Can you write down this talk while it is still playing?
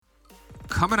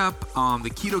Coming up on the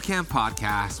Keto Camp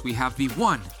podcast, we have the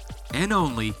one and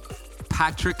only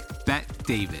Patrick Bet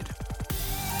David.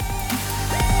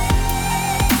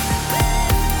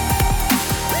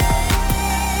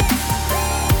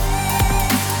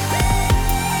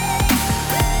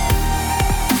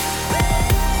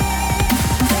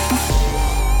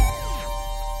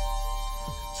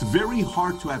 It's very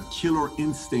hard to have killer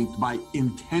instinct by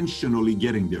intentionally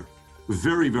getting there.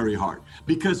 Very, very hard.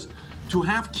 Because to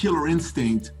have killer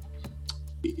instinct,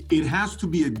 it has to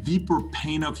be a deeper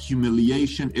pain of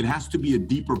humiliation. It has to be a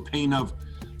deeper pain of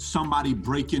somebody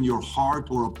breaking your heart,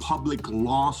 or a public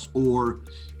loss, or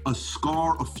a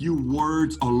scar, a few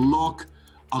words, a look,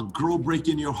 a girl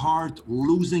breaking your heart,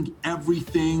 losing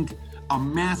everything, a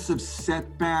massive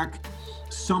setback,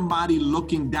 somebody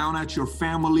looking down at your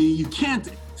family. You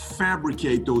can't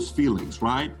fabricate those feelings,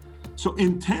 right? So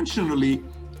intentionally,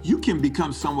 you can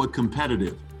become somewhat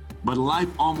competitive, but life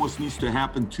almost needs to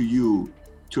happen to you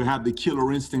to have the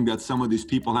killer instinct that some of these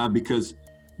people have, because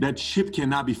that chip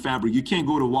cannot be fabricated. You can't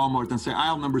go to Walmart and say,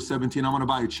 aisle number 17, I want to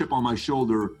buy a chip on my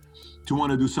shoulder to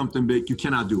want to do something big. You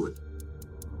cannot do it.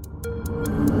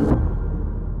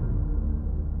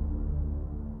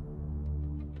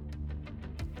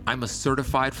 I'm a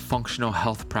certified functional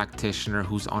health practitioner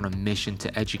who's on a mission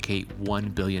to educate 1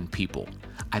 billion people.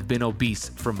 I've been obese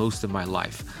for most of my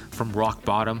life. From rock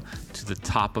bottom to the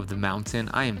top of the mountain,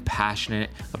 I am passionate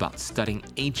about studying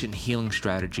ancient healing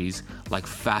strategies like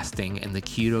fasting and the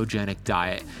ketogenic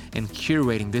diet, and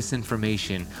curating this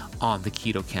information on the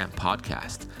Keto Camp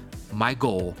podcast. My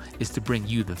goal is to bring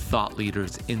you the thought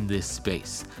leaders in this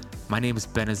space. My name is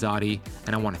Ben Azadi,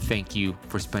 and I want to thank you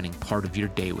for spending part of your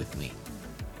day with me.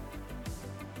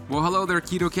 Well, hello there,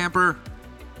 Keto Camper.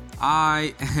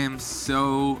 I am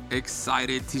so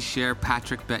excited to share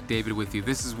Patrick Bet David with you.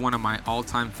 This is one of my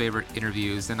all-time favorite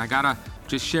interviews, and I gotta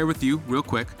just share with you real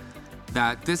quick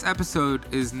that this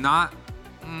episode is not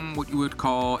what you would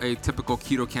call a typical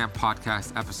Keto Camp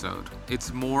podcast episode.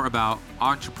 It's more about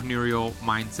entrepreneurial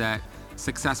mindset,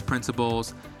 success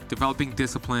principles, developing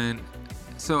discipline.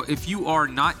 So if you are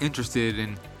not interested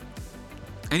in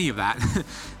any of that,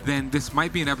 then this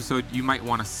might be an episode you might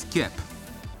want to skip,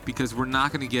 because we're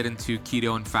not going to get into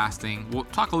keto and fasting. We'll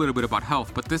talk a little bit about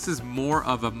health, but this is more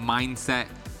of a mindset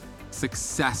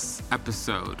success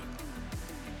episode.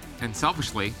 And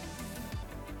selfishly,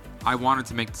 I wanted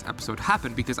to make this episode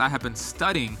happen because I have been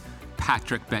studying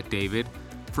Patrick Bet David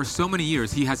for so many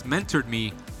years. He has mentored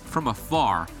me from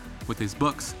afar with his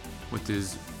books, with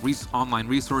his online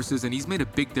resources, and he's made a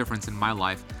big difference in my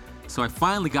life. So I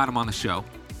finally got him on the show.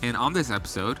 And on this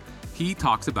episode, he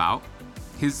talks about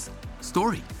his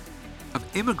story of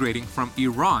immigrating from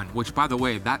Iran, which, by the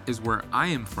way, that is where I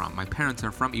am from. My parents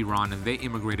are from Iran, and they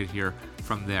immigrated here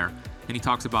from there. And he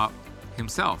talks about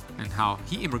himself and how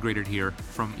he immigrated here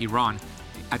from Iran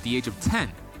at the age of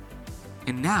 10.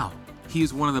 And now he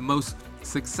is one of the most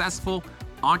successful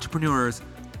entrepreneurs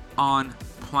on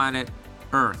planet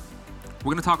Earth.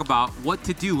 We're going to talk about what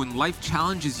to do when life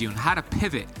challenges you and how to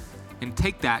pivot and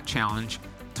take that challenge,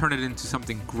 turn it into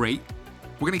something great.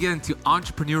 We're going to get into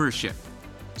entrepreneurship.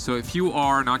 So if you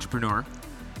are an entrepreneur,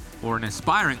 or an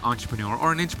aspiring entrepreneur,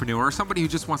 or an entrepreneur, or somebody who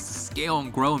just wants to scale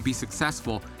and grow and be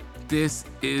successful, this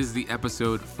is the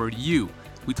episode for you.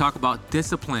 We talk about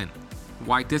discipline,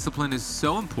 why discipline is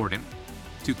so important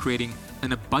to creating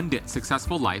an abundant,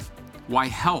 successful life, why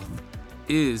health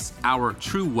is our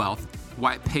true wealth,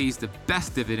 why it pays the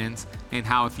best dividends, and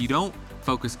how if you don't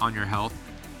focus on your health,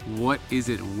 what is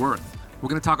it worth? We're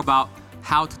going to talk about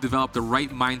how to develop the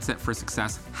right mindset for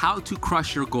success, how to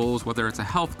crush your goals, whether it's a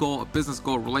health goal, a business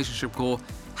goal, a relationship goal,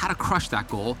 how to crush that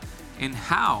goal, and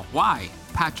why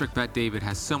Patrick Bet David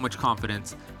has so much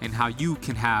confidence, and how you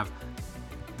can have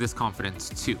this confidence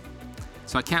too.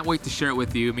 So I can't wait to share it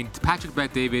with you. I mean, Patrick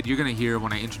Bet David, you're going to hear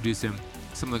when I introduce him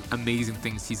some of the amazing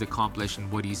things he's accomplished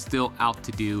and what he's still out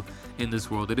to do in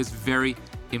this world. It is very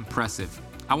impressive.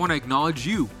 I want to acknowledge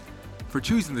you for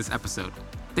choosing this episode.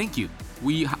 Thank you.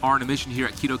 We are on a mission here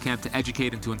at Keto Camp to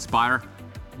educate and to inspire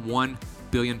 1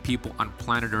 billion people on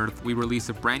planet Earth. We release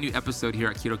a brand new episode here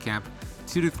at Keto Camp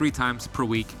 2 to 3 times per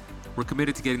week. We're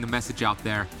committed to getting the message out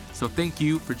there. So thank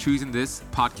you for choosing this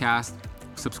podcast.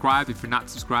 Subscribe if you're not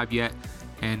subscribed yet,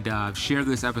 and share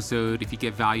this episode if you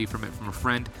get value from it from a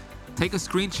friend. Take a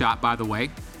screenshot, by the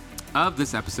way, of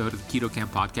this episode of the Keto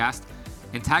Camp podcast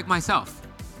and tag myself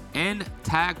and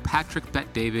tag Patrick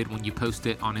Bet David when you post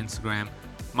it on Instagram.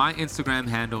 My Instagram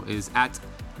handle is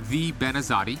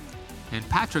 @TheBenazadi, and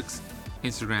Patrick's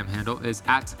Instagram handle is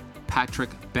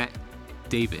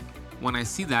 @PatrickBetDavid. When I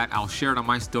see that, I'll share it on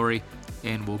my story,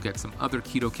 and we'll get some other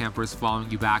keto campers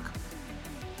following you back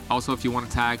Also, if you want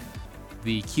to tag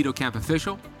the Keto Camp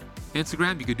Official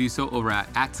Instagram, you could do so over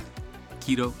at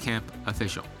Keto Camp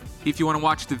Official. If you want to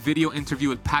watch the video interview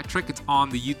with Patrick, it's on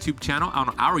the YouTube channel,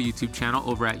 on our YouTube channel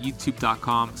over at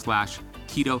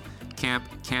youtube.com/Keto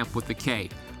Camp with a K.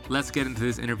 Let's get into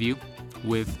this interview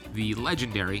with the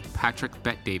legendary Patrick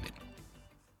Bet-David.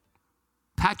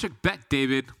 Patrick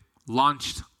Bet-David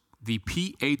launched the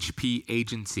PHP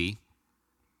Agency,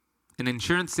 an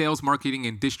insurance sales, marketing,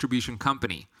 and distribution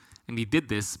company, and he did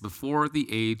this before the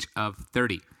age of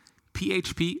 30.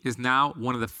 PHP is now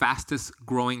one of the fastest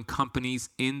growing companies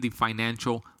in the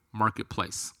financial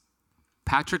marketplace.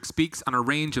 Patrick speaks on a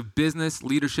range of business,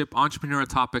 leadership, entrepreneurial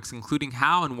topics, including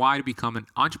how and why to become an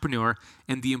entrepreneur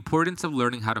and the importance of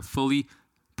learning how to fully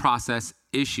process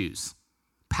issues.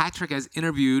 Patrick has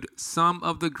interviewed some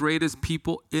of the greatest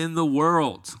people in the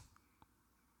world.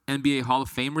 NBA Hall of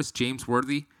Famers James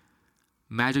Worthy,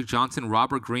 Magic Johnson,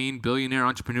 Robert Greene, billionaire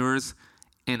entrepreneurs.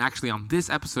 And actually on this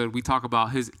episode, we talk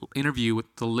about his interview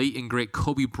with the late and great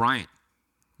Kobe Bryant.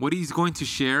 What he's going to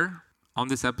share on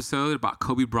this episode about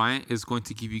Kobe Bryant is going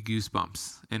to give you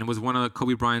goosebumps. And it was one of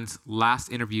Kobe Bryant's last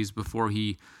interviews before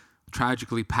he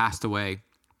tragically passed away.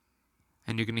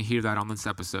 And you're going to hear that on this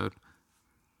episode.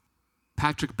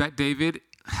 Patrick Bet-David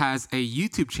has a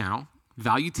YouTube channel,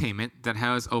 Valuetainment, that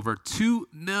has over 2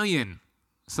 million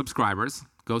subscribers.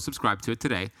 Go subscribe to it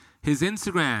today. His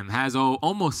Instagram has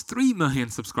almost 3 million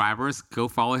subscribers. Go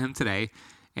follow him today.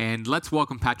 And let's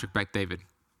welcome Patrick Bet-David.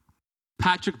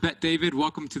 Patrick Bet-David,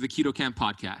 welcome to the Keto Camp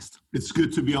podcast. It's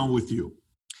good to be on with you.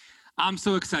 I'm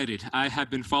so excited. I have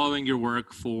been following your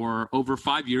work for over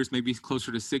 5 years, maybe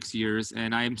closer to 6 years,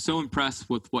 and I am so impressed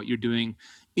with what you're doing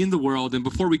in the world. And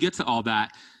before we get to all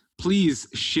that, please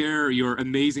share your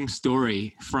amazing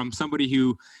story from somebody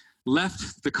who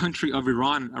left the country of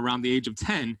Iran around the age of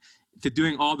 10 to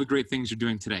doing all the great things you're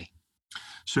doing today.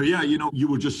 So yeah, you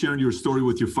were just sharing your story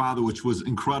with your father, which was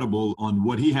incredible on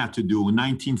what he had to do in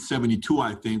 1972,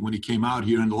 I think, when he came out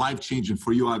here, and life-changing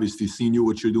for you, obviously, seeing you,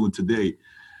 what you're doing today.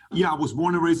 Yeah, I was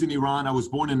born and raised in Iran. I was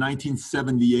born in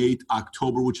 1978,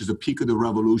 October, which is the peak of the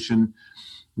revolution.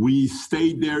 We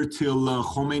stayed there till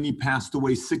Khomeini passed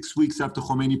away. 6 weeks after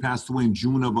Khomeini passed away in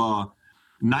June of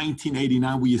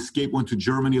 1989, we escaped, went to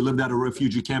Germany, lived at a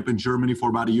refugee camp in Germany for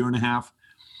about a year and a half.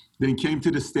 Then came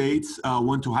to the States,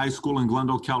 went to high school in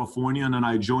Glendale, California, and then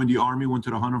I joined the Army, went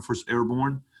to the 101st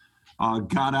Airborne,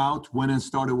 got out, went and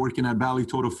started working at Bally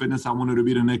Total Fitness. I wanted to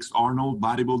be the next Arnold,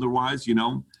 bodybuilder-wise,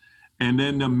 And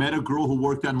then met a girl who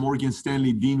worked at Morgan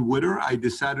Stanley Dean Witter. I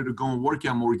decided to go and work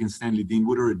at Morgan Stanley Dean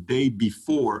Witter a day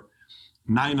before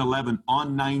 9/11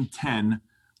 on 9/10,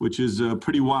 which is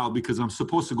pretty wild because I'm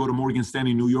supposed to go to Morgan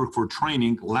Stanley, New York for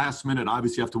training. Last minute,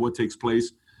 obviously, after what takes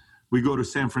place, we go to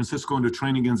San Francisco and the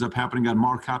training ends up happening at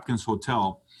Mark Hopkins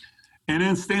Hotel. And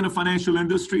then stay in the financial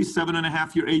industry.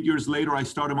 8 years later, I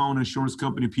started my own insurance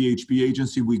company, PHP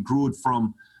Agency. We grew it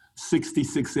from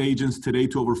 66 agents today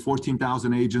to over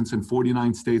 14,000 agents in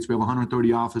 49 states. We have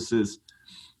 130 offices.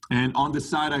 And on the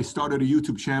side, I started a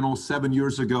YouTube channel 7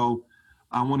 years ago.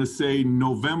 I want to say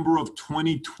November of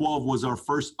 2012 was our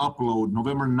first upload.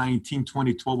 November 19,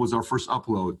 2012 was our first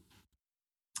upload.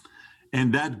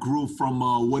 And that grew from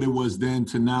what it was then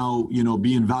to now,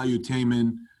 being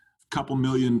Valuetainment, couple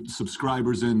million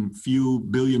subscribers and few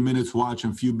billion minutes watched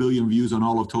and few billion views on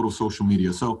all of total social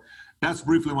media. So that's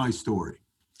briefly my story.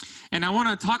 And I want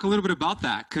to talk a little bit about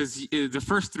that because the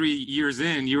first 3 years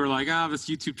in, you were like, this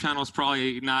YouTube channel is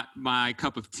probably not my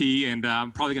cup of tea and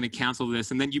I'm probably going to cancel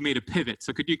this. And then you made a pivot.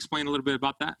 So could you explain a little bit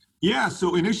about that? Yeah.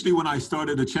 So initially when I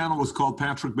started, the channel was called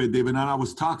Patrick Bet-David, and I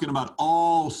was talking about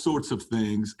all sorts of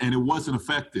things and it wasn't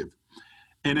effective.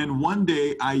 And then one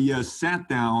day I sat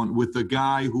down with a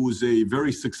guy who's a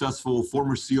very successful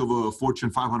former CEO of a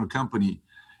Fortune 500 company.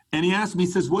 And he asked me,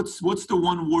 he says, what's the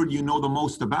one word you know the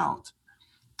most about?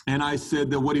 And I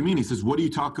said, what do you mean? He says, what do you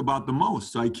talk about the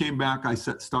most? So I came back, I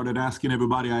started asking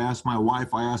everybody. I asked my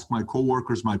wife, I asked my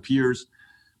coworkers, my peers,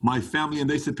 my family, and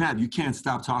they said, Pat, you can't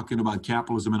stop talking about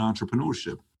capitalism and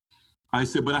entrepreneurship. I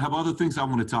said, but I have other things I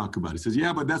want to talk about. He says,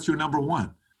 yeah, but that's your number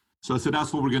one. So I said,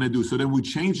 that's what we're going to do. So then we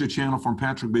changed the channel from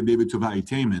Patrick Bet-David to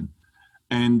Valuetainment.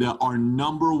 And our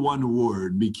number one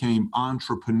word became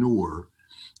entrepreneur.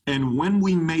 And when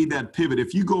we made that pivot,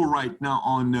 if you go right now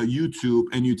on YouTube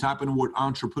and you type in the word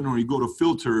entrepreneur, you go to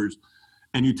filters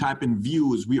and you type in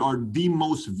views, we are the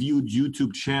most viewed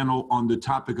YouTube channel on the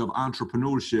topic of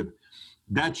entrepreneurship.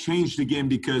 That changed again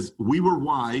because we were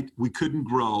wide, we couldn't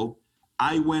grow.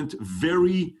 I went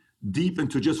very deep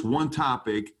into just one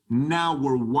topic. Now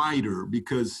we're wider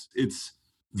because it's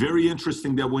very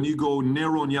interesting that when you go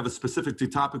narrow and you have a specific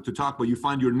topic to talk about, you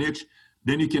find your niche.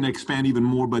 then you can expand even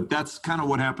more. But that's kind of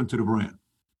what happened to the brand.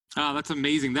 Oh, that's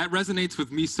amazing. That resonates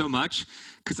with me so much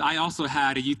because I also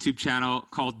had a YouTube channel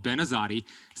called Ben Azadi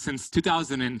since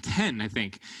 2010, I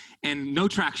think, and no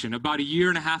traction. About a year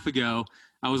and a half ago,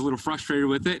 I was a little frustrated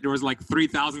with it. There was like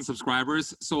 3,000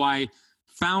 subscribers. So I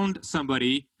found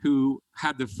somebody who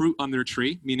had the fruit on their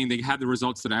tree, meaning they had the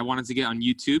results that I wanted to get on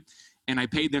YouTube, and I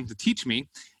paid them to teach me.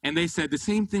 And they said the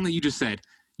same thing that you just said.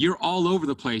 You're all over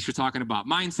the place. You're talking about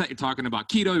mindset. You're talking about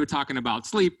keto. You're talking about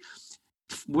sleep.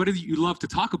 What do you love to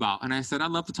talk about? And I said, I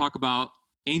love to talk about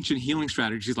ancient healing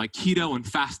strategies like keto and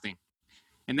fasting.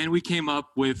 And then we came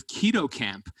up with Keto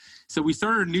Camp. So we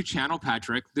started a new channel,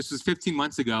 Patrick. This was 15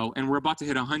 months ago, and we're about to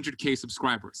hit 100K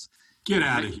subscribers. Get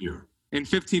out of here. In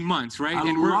 15 months, right?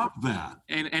 I love that.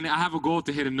 And I have a goal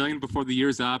to hit 1 million before the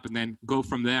year's up and then go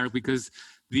from there, because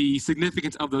the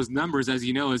significance of those numbers, as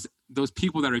you know, is those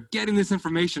people that are getting this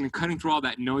information and cutting through all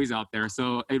that noise out there.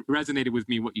 So it resonated with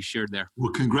me what you shared there.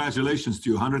 Well, congratulations to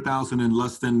you. 100,000 in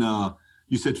less than,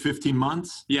 you said 15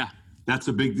 months? Yeah. That's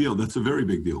a big deal. That's a very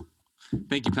big deal.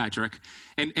 Thank you, Patrick.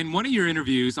 And one of your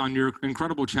interviews on your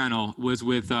incredible channel was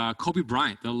with Kobe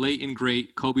Bryant, the late and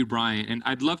great Kobe Bryant. And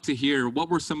I'd love to hear, what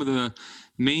were some of the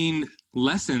main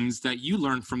lessons that you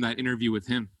learned from that interview with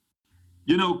him?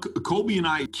 You know, Kobe and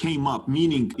I came up,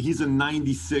 meaning he's in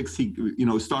 96. He,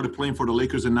 started playing for the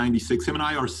Lakers in 96. Him and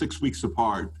I are 6 weeks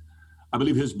apart. I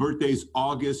believe his birthday is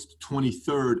August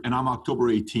 23rd, and I'm October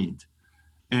 18th.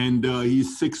 And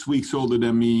he's 6 weeks older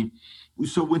than me.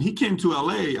 So when he came to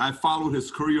LA, I followed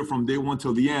his career from day one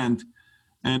till the end.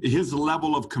 And his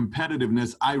level of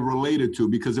competitiveness I related to,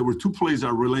 because there were two players I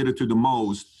related to the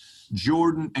most,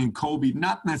 Jordan and Kobe,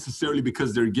 not necessarily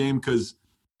because their game, because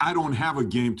I don't have a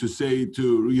game to say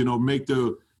to, make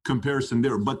the comparison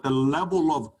there. But the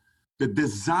level of the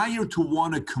desire to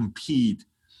want to compete,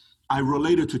 I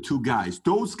related to two guys.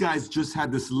 Those guys just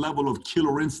had this level of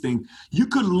killer instinct. You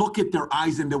could look at their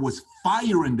eyes and there was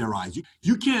fire in their eyes.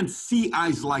 You can't see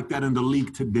eyes like that in the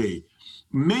league today.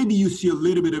 Maybe you see a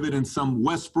little bit of it in some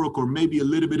Westbrook, or maybe a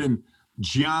little bit in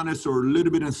Giannis, or a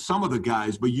little bit in some of the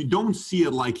guys, but you don't see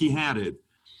it like he had it,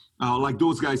 like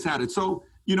those guys had it. So,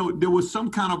 there was some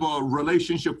kind of a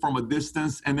relationship from a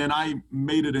distance, and then I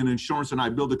made it in insurance, and I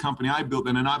built the company I built,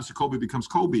 and then obviously Kobe becomes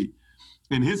Kobe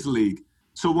in his league.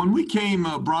 So when we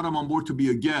brought him on board to be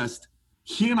a guest,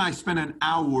 he and I spent an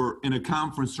hour in a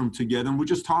conference room together, and we're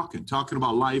just talking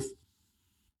about life.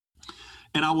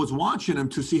 And I was watching him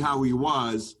to see how he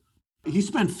was. He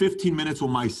spent 15 minutes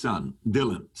with my son,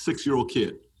 Dylan, 6-year-old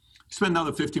kid. He spent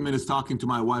another 15 minutes talking to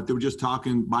my wife. They were just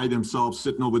talking by themselves,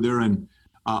 sitting over there, and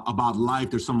about life.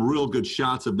 There's some real good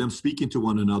shots of them speaking to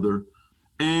one another.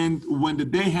 And when the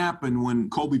day happened, when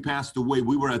Kobe passed away,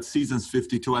 we were at Seasons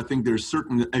 52. I think there's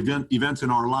certain events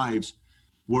in our lives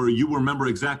where you remember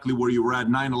exactly where you were at.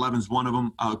 9/11 is one of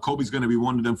them. Kobe's going to be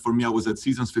one of them for me. I was at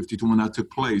Seasons 52 when that took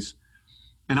place.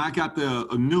 And I got the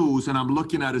news, and I'm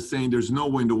looking at it saying, there's no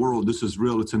way in the world this is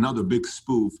real. It's another big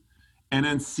spoof. And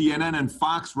then CNN and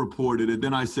Fox reported it.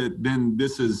 Then I said, then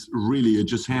this is really, it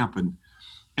just happened.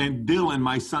 And Dylan,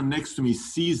 my son next to me,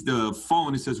 sees the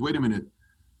phone. He says, wait a minute.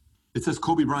 It says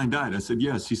Kobe Bryant died. I said,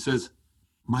 yes. He says,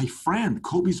 my friend,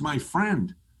 Kobe's my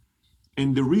friend.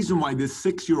 And the reason why this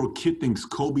 6-year-old kid thinks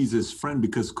Kobe's his friend,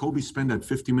 because Kobe spent that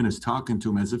 50 minutes talking to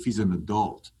him as if he's an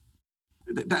adult.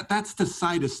 That's the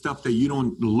side of stuff that you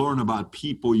don't learn about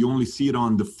people. You only see it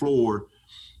on the floor.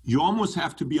 You almost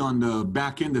have to be on the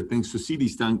back end of things to see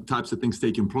these types of things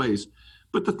taking place.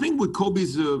 But the thing with Kobe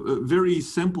is very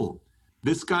simple.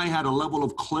 This guy had a level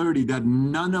of clarity that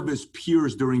none of his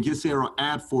peers during his era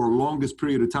had for the longest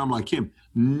period of time like him.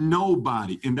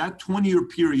 Nobody. In that 20-year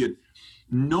period,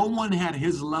 no one had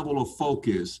his level of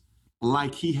focus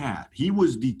like he had. He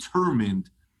was determined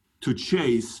to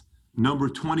chase number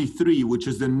 23, which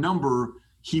is the number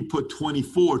he put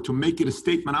 24, to make it a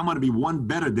statement. I'm going to be one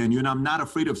better than you, and I'm not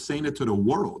afraid of saying it to the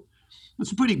world.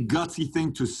 It's a pretty gutsy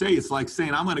thing to say. It's like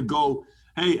saying, I'm going to go,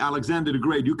 hey, Alexander the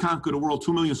Great, you conquered the world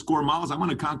 2 million square miles. I'm going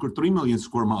to conquer 3 million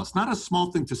square miles. It's not a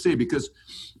small thing to say, because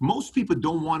most people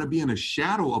don't want to be in a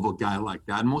shadow of a guy like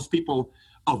that. And most people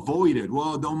avoid it.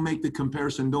 Well, don't make the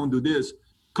comparison. Don't do this.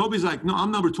 Kobe's like, no,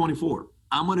 I'm number 24.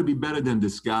 I'm going to be better than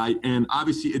this guy. And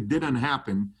obviously it didn't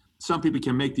happen. Some people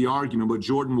can make the argument, but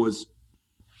Jordan was,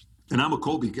 and I'm a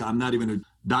Kobe guy. I'm not even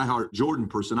a diehard Jordan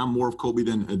person. I'm more of Kobe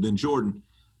than Jordan.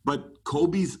 But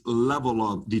Kobe's level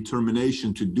of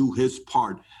determination to do his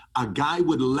part, a guy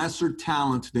with lesser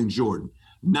talent than Jordan,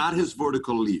 not his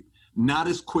vertical leap, not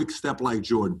his quick step like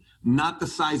Jordan, not the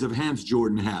size of hands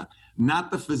Jordan had, not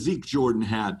the physique Jordan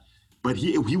had, but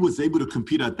he was able to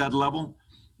compete at that level.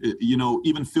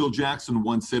 Even Phil Jackson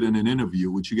once said in an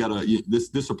interview, which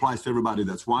this applies to everybody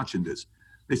that's watching this.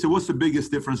 They said, what's the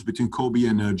biggest difference between Kobe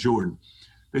and Jordan?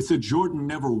 They said Jordan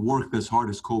never worked as hard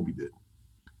as Kobe did.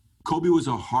 Kobe was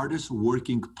the hardest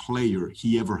working player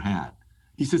he ever had.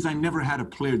 He says, I never had a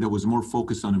player that was more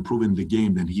focused on improving the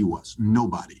game than he was.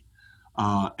 Nobody.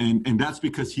 And that's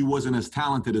because he wasn't as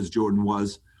talented as Jordan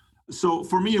was. So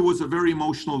for me, it was a very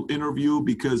emotional interview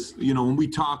because, when we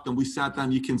talked and we sat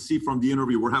down, you can see from the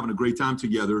interview, we're having a great time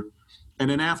together. And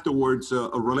then afterwards, a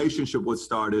relationship was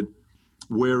started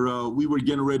where we were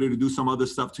getting ready to do some other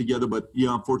stuff together. But,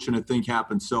 unfortunate thing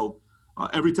happened. So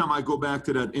every time I go back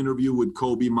to that interview with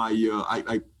Kobe,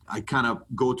 I kind of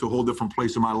go to a whole different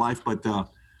place in my life. But,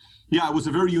 it was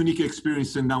a very unique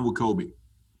experience sitting down with Kobe.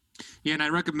 Yeah, and I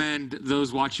recommend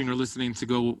those watching or listening to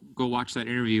go watch that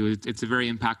interview. It's a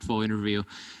very impactful interview.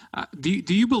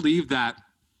 Do you believe that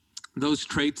those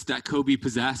traits that Kobe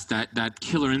possessed, that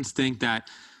killer instinct, that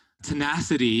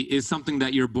tenacity, is something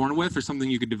that you're born with or something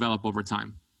you could develop over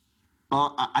time?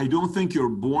 I don't think you're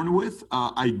born with.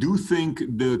 I do think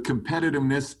the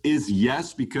competitiveness is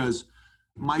yes, because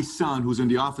my son, who's in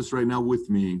the office right now with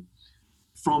me,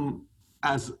 from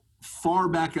as far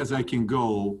back as I can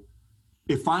go,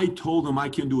 if I told him I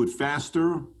can do it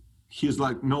faster, he's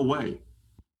like, no way.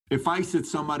 If I said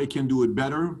somebody can do it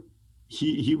better,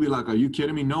 he'd be like, are you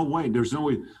kidding me? No way. There's no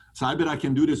way. So I bet I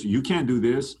can do this. You can't do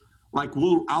this. Like,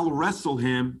 I'll wrestle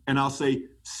him and I'll say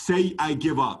I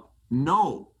give up.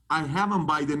 No, I have him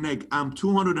by the neck. I'm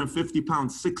 250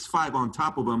 pounds, 6'5" on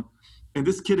top of him. And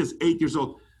this kid is 8 years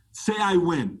old. Say I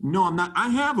win. No, I'm not. I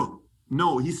have him.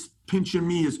 No, he's pinching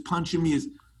me, he's punching me.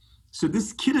 So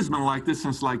this kid has been like this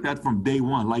since like that from day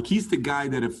one. Like, he's the guy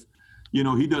that if,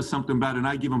 he does something bad and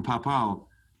I give him papao,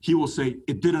 he will say,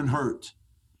 it didn't hurt.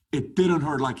 It didn't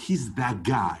hurt. Like, he's that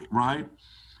guy, right?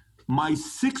 My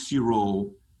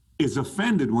 6-year-old is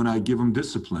offended when I give him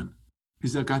discipline.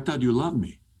 He's like, I thought you loved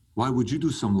me. Why would you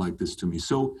do something like this to me?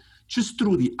 So just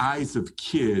through the eyes of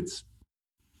kids,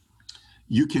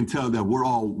 you can tell that we're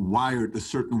all wired a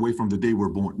certain way from the day we're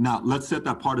born. Now, let's set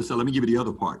that part aside. Let me give you the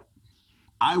other part.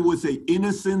 I was an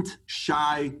innocent,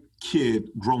 shy kid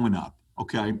growing up,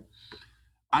 okay?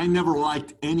 I never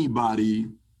liked anybody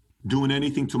doing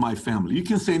anything to my family. You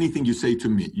can say anything you say to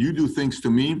me. You do things to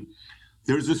me.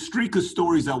 There's a streak of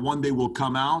stories that one day will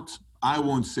come out. I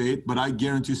won't say it, but I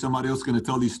guarantee somebody else is going to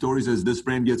tell these stories as this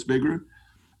brand gets bigger.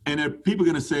 And if people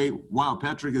are going to say, wow,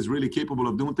 Patrick is really capable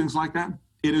of doing things like that.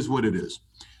 It is what it is.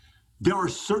 There are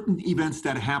certain events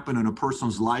that happen in a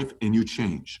person's life and you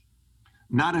change.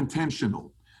 Not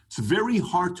intentional. It's very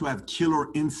hard to have killer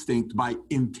instinct by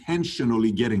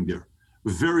intentionally getting there.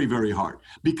 Very, very hard.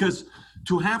 Because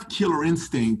to have killer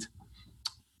instinct,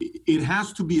 it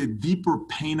has to be a deeper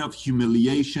pain of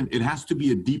humiliation. It has to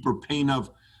be a deeper pain of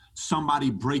somebody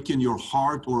breaking your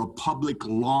heart, or a public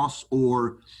loss,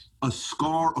 or a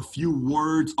scar, a few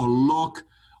words, a look,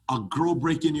 a girl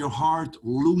breaking your heart,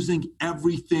 losing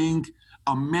everything,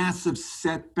 a massive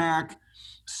setback,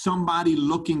 somebody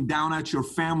looking down at your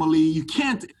family. You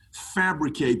can't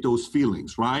fabricate those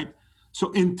feelings, right?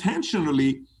 So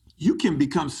intentionally, you can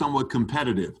become somewhat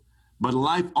competitive, but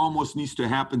life almost needs to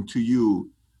happen to you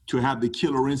to have the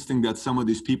killer instinct that some of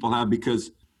these people have,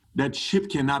 because that chip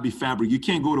cannot be fabricated. You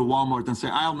can't go to Walmart and say,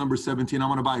 aisle number 17, I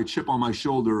want to buy a chip on my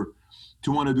shoulder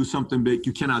to want to do something big.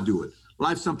 You cannot do it.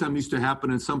 Life sometimes needs to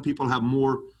happen, and some people have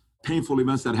more painful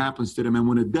events that happens to them. And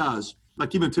when it does,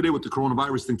 like even today with the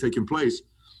coronavirus thing taking place,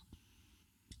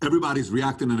 everybody's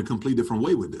reacting in a completely different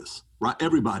way with this, right?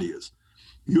 Everybody is.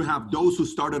 You have those who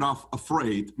started off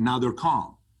afraid, now they're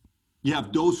calm. You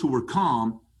have those who were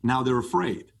calm, now they're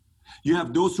afraid. You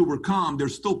have those who were calm, they're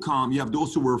still calm. You have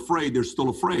those who were afraid, they're still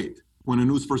afraid. When the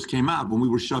news first came out, when we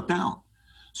were shut down.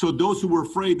 So those who were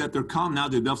afraid that they're calm, now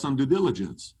they've done some due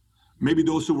diligence. Maybe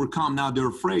those who were calm, now they're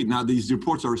afraid. Now these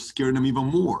reports are scaring them even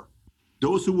more.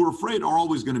 Those who were afraid are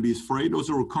always going to be afraid. Those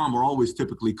who are calm are always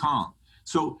typically calm.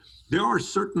 So there are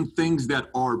certain things that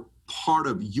are part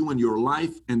of you and your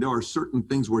life, and there are certain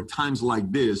things where times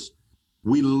like this,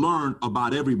 we learn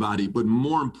about everybody, but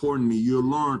more importantly, you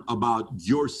learn about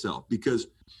yourself, because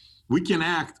we can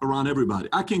act around everybody.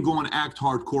 I can go and act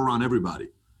hardcore around everybody,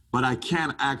 but I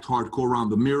can't act hardcore around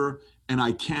the mirror, and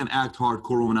I can't act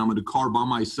hardcore when I'm in the car by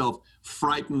myself,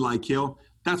 frightened like hell.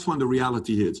 That's when the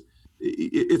reality hits.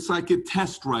 It's like a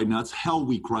test right now. It's hell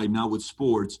week right now with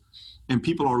sports, and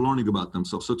people are learning about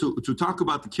themselves. So to talk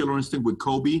about the killer instinct with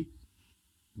Kobe,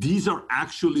 these are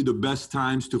actually the best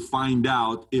times to find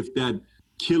out if that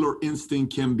killer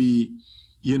instinct can be,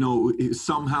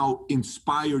 somehow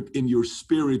inspired in your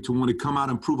spirit to want to come out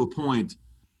and prove a point,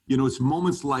 It's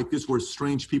moments like this where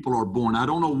strange people are born. I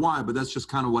don't know why, but that's just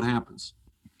kind of what happens.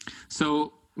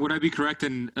 So would I be correct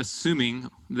in assuming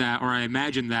that, or I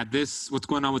imagine that what's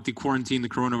going on with the quarantine, the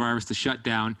coronavirus, the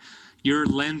shutdown, your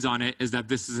lens on it is that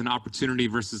this is an opportunity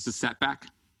versus a setback?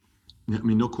 I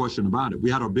mean, no question about it.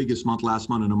 We had our biggest month last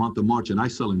month in the month of March, and I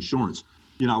sell insurance.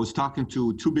 I was talking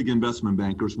to two big investment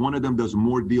bankers. One of them does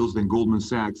more deals than Goldman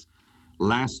Sachs.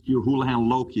 Last year, Houlihan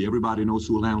Lokey, everybody knows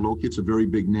Houlihan Lokey. It's a very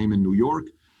big name in New York.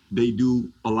 They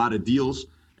do a lot of deals.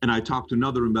 And I talked to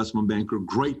another investment banker,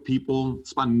 great people.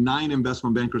 It's about 9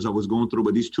 investment bankers I was going through,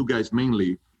 but these 2 guys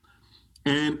mainly.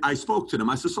 And I spoke to them.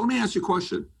 I said, so let me ask you a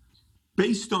question.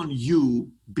 Based on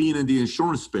you being in the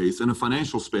insurance space and the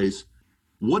financial space,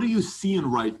 what are you seeing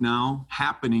right now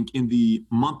happening in the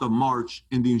month of March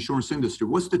in the insurance industry?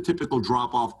 What's the typical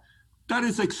drop-off that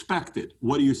is expected?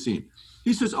 What are you seeing?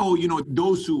 He says,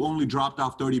 those who only dropped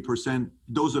off 30%,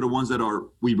 those are the ones that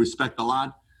we respect a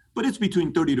lot. But it's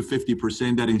between 30 to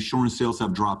 50% that insurance sales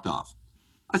have dropped off.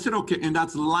 I said, okay, and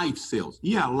that's life sales.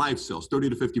 Yeah, life sales, 30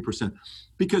 to 50%.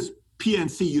 Because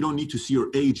PNC, you don't need to see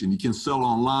your agent. You can sell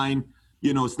online.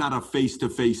 It's not a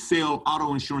face-to-face sale.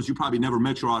 Auto insurance, you probably never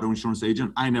met your auto insurance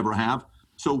agent. I never have.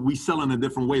 So we sell in a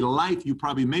different way. Life, you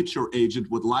probably met your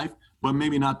agent with life, but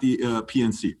maybe not the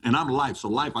PNC. And I'm life, so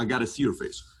life, I got to see your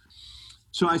face.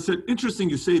 So I said, interesting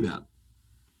you say that.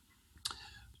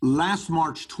 Last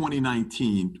March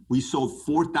 2019, we sold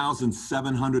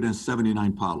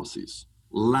 4,779 policies.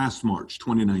 Last March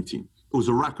 2019. It was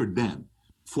a record then,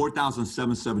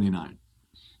 4,779.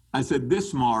 I said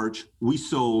this March, we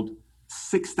sold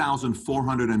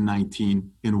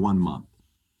 6,419 in 1 month.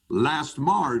 Last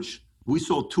March, we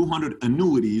sold 200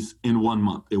 annuities in 1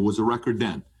 month. It was a record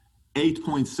then,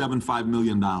 $8.75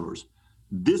 million.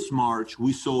 This March,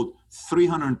 we sold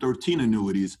 313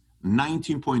 annuities,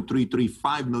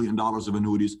 $19.335 million of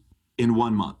annuities in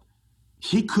 1 month.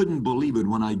 He couldn't believe it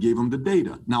when I gave him the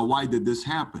data. Now, why did this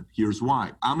happen? Here's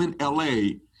why. I'm in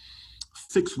LA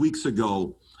 6 weeks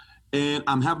ago, and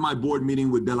I'm having my board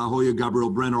meeting with De La Hoya, Gabriel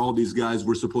Brenner, all these guys.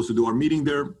 We're supposed to do our meeting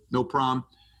there, no problem.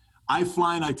 I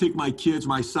fly and I take my kids,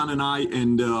 my son and I,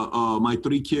 and my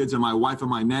 3 kids and my wife and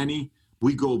my nanny.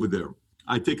 We go over there.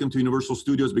 I take them to Universal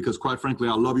Studios because, quite frankly,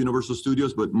 I love Universal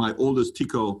Studios, but my oldest,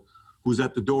 Tico, who's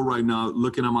at the door right now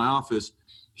looking at my office,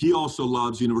 he also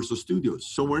loves Universal Studios.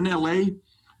 So we're in LA,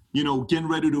 getting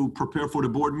ready to prepare for the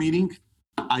board meeting.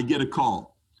 I get a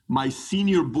call. My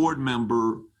senior board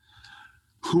member,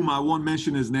 whom I won't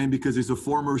mention his name because he's a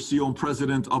former CEO and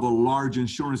president of a large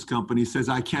insurance company, says,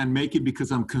 I can't make it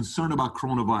because I'm concerned about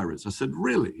coronavirus. I said,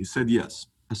 really? He said, yes.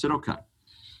 I said, okay.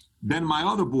 Then my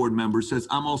other board member says,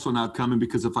 I'm also not coming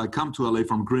because if I come to LA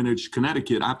from Greenwich,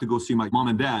 Connecticut, I have to go see my mom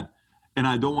and dad. And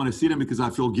I don't want to see them because I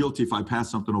feel guilty if I pass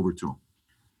something over to them.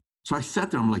 So I sat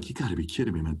there, I'm like, you got to be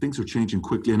kidding me, man. Things are changing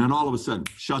quickly. And then all of a sudden,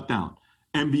 shut down.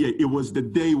 NBA, it was the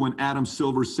day when Adam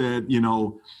Silver said,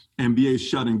 NBA is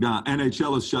shutting down,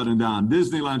 NHL is shutting down,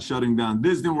 Disneyland shutting down,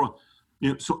 Disney World.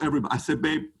 So everybody, I said,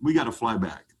 babe, we got to fly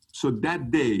back. So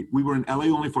that day, we were in LA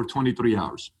only for 23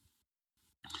 hours.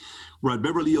 We're at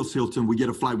Beverly Hills Hilton, we get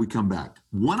a flight, we come back.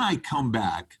 When I come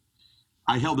back,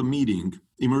 I held a meeting,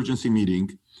 emergency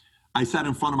meeting. I sat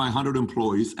in front of my 100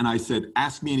 employees and I said,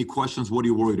 ask me any questions, what are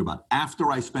you worried about?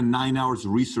 After I spent 9 hours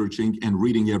researching and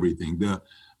reading everything, the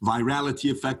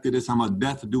virality affected us, how much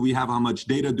death do we have, how much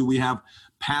data do we have,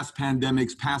 past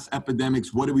pandemics, past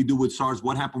epidemics, what do we do with SARS,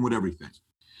 what happened with everything?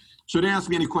 So they ask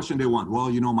me any question they want. Well,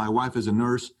 my wife is a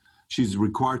nurse, she's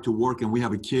required to work and we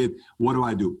have a kid, what do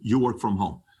I do? You work from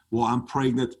home. Well, I'm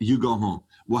pregnant, you go home.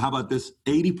 Well, how about this?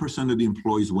 80% of the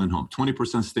employees went home,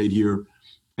 20% stayed here,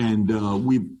 and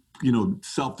we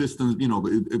self-distance,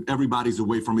 everybody's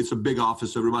away from it. It's a big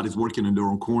office. Everybody's working in their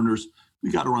own corners.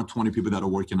 We got around 20 people that are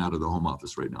working out of the home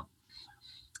office right now.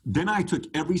 Then I took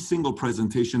every single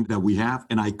presentation that we have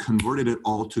and I converted it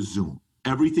all to Zoom.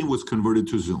 Everything was converted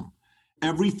to Zoom.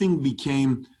 Everything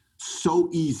became so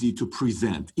easy to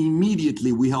present.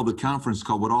 Immediately, we held a conference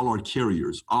call with all our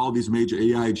carriers, all these major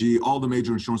AIG, all the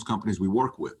major insurance companies we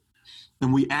work with.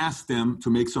 And we asked them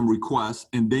to make some requests,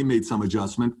 and they made some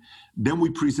adjustment. Then we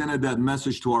presented that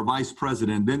message to our vice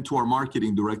president, then to our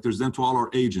marketing directors, then to all our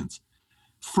agents.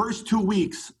 First 2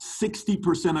 weeks,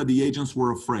 60% of the agents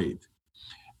were afraid.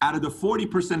 Out of the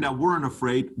 40% that weren't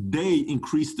afraid, they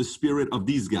increased the spirit of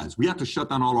these guys. We had to shut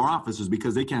down all our offices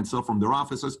because they can't sell from their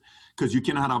offices because you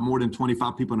cannot have more than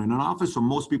 25 people in an office. So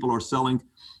most people are selling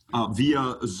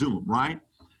via Zoom, right?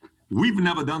 We've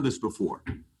never done this before.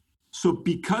 So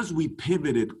because we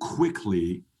pivoted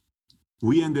quickly,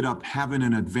 we ended up having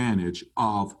an advantage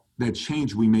of that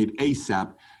change we made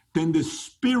ASAP then the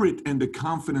spirit and the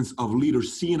confidence of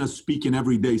leaders seeing us speaking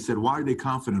every day said, why are they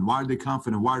confident? Why are they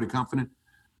confident? Why are they confident?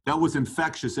 That was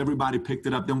infectious. Everybody picked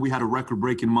it up. Then we had a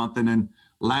record-breaking month. And then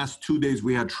last 2 days,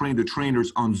 we had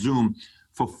trainers on Zoom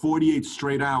for 48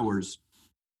 straight hours,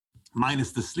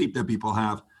 minus the sleep that people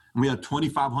have. And we had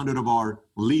 2,500 of our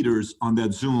leaders on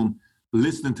that Zoom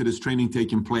listening to this training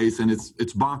taking place. And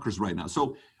it's bonkers right now.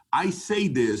 So I say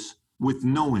this with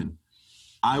knowing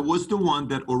I was the one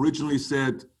that originally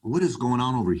said, what is going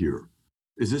on over here?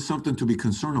 Is this something to be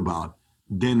concerned about?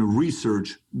 Then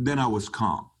research, then I was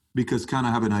calm because kind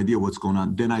of have an idea what's going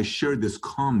on. Then I shared this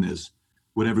calmness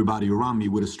with everybody around me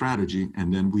with a strategy,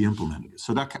 and then we implemented it.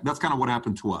 So that's kind of what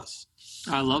happened to us.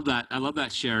 I love that. I love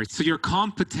that, Sherry. So your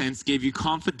competence gave you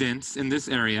confidence in this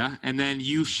area, and then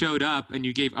you showed up and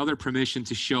you gave other permission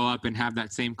to show up and have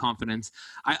that same confidence.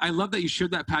 I love that you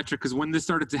shared that, Patrick, because when this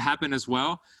started to happen as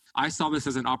well, I saw this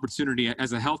as an opportunity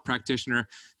as a health practitioner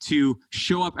to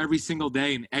show up every single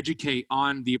day and educate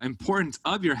on the importance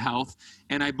of your health.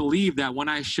 And I believe that when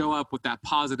I show up with that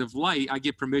positive light, I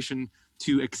get permission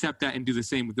to accept that and do the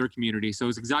same with their community. So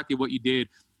it's exactly what you did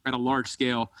at a large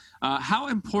scale. How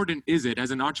important is it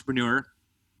as an entrepreneur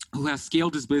who has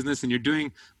scaled his business and you're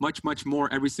doing much, much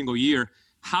more every single year?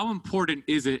 How important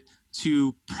is it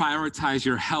to prioritize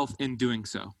your health in doing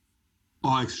so?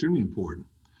 Oh, extremely important.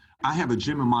 I have a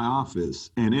gym in my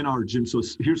office, and in our gym, so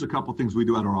here's a couple things we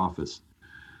do at our office.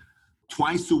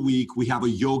 Twice a week, we have a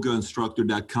yoga instructor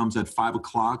that comes at 5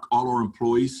 o'clock. All our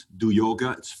employees do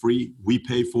yoga. It's free. We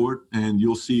pay for it, and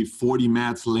you'll see 40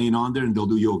 mats laying on there, and they'll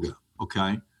do yoga,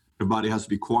 okay? Everybody has to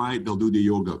be quiet. They'll do the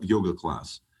yoga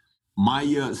class.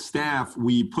 My staff,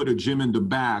 we put a gym in the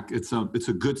back. It's a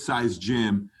good-sized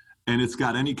gym, and it's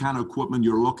got any kind of equipment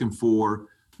you're looking for,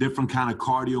 different kind of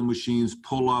cardio machines,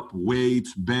 pull-up,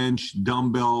 weights, bench,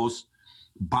 dumbbells,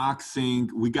 boxing.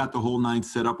 We got the whole nine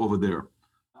set up over there.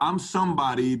 I'm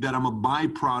somebody that I'm a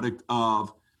byproduct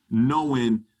of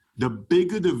knowing the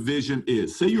bigger the vision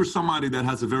is. Say you're somebody that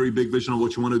has a very big vision of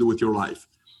what you want to do with your life.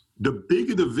 The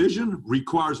bigger the vision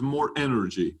requires more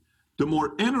energy. The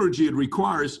more energy it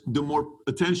requires, the more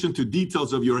attention to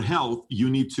details of your health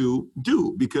you need to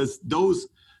do, because those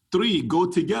three go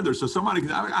together. So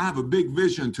I have a big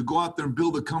vision to go out there and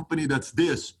build a company that's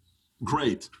this.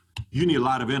 Great. You need a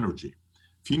lot of energy.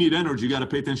 If you need energy, you got to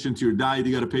pay attention to your diet.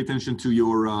 You got to pay attention to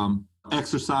your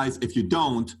exercise. If you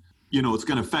don't, it's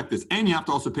going to affect this. And you have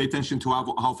to also pay attention to how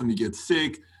often you get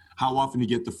sick, how often you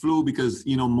get the flu, because,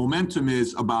 momentum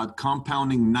is about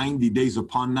compounding 90 days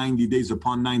upon 90 days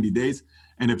upon 90 days.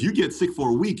 And if you get sick for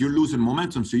a week, you're losing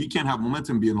momentum. So you can't have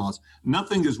momentum being lost.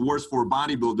 Nothing is worse for a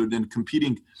bodybuilder than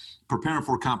preparing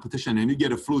for competition, and you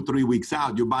get a flu 3 weeks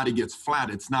out, your body gets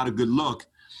flat. It's not a good look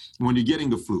when you're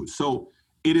getting the flu. So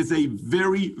it is a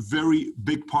very, very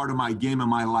big part of my game in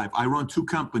my life. I run two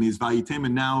companies.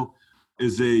 Valuetainment now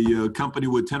is a company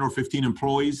with 10 or 15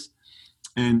 employees.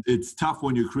 And it's tough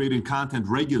when you're creating content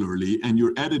regularly and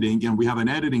you're editing, and we have an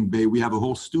editing bay. We have a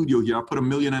whole studio here. I put $1.5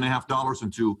 million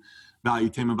into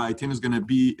Valuetainment. Valuetainment is going to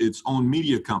be its own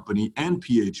media company and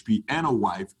PHP and a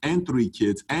wife and 3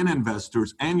 kids and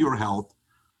investors and your health.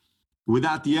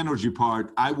 Without the energy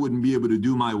part, I wouldn't be able to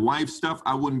do my wife's stuff.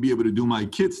 I wouldn't be able to do my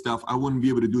kids' stuff. I wouldn't be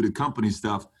able to do the company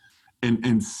stuff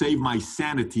and save my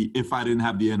sanity if I didn't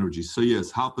have the energy. So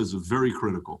yes, health is very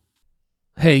critical.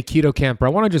 Hey, Keto Camper, I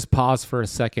want to just pause for a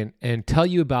second and tell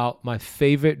you about my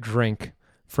favorite drink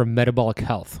for metabolic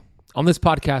health. On this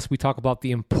podcast, we talk about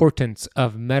the importance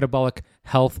of metabolic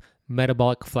health,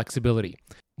 metabolic flexibility.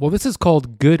 Well, this is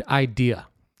called Good Idea,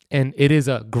 and it is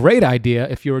a great idea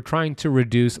if you're trying to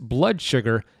reduce blood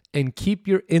sugar and keep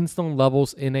your insulin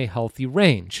levels in a healthy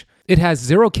range. It has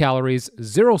 0 calories,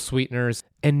 0 sweeteners,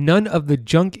 and none of the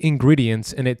junk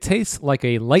ingredients, and it tastes like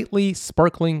a lightly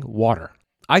sparkling water.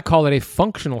 I call it a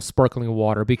functional sparkling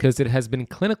water because it has been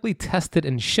clinically tested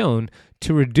and shown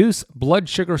to reduce blood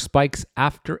sugar spikes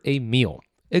after a meal.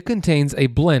 It contains a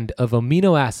blend of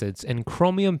amino acids and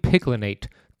chromium picolinate.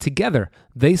 Together,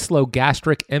 they slow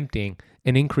gastric emptying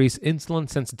and increase insulin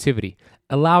sensitivity,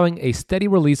 allowing a steady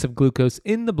release of glucose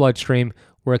in the bloodstream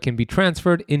where it can be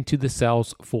transferred into the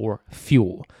cells for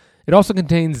fuel. It also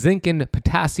contains zinc and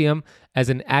potassium as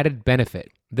an added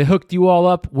benefit. They hooked you all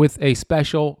up with a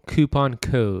special coupon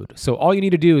code. So all you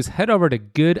need to do is head over to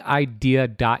goodidea.us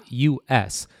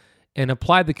and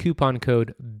apply the coupon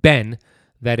code BEN,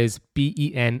 that is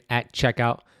BEN, at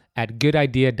checkout at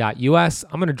goodidea.us.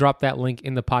 I'm going to drop that link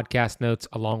in the podcast notes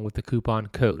along with the coupon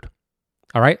code.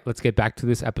 All right, let's get back to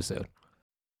this episode.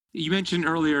 You mentioned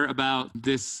earlier about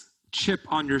this chip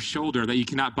on your shoulder that you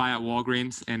cannot buy at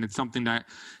Walgreens, and it's something that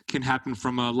can happen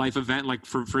from a life event. Like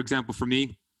for example, for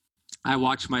me, I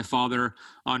watched my father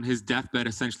on his deathbed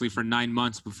essentially for 9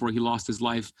 months before he lost his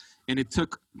life. And it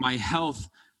took my health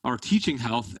or teaching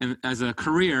health and as a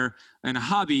career and a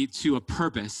hobby to a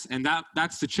purpose. And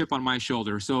that's the chip on my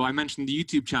shoulder. So I mentioned the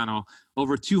YouTube channel,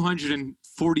 over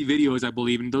 240 videos, I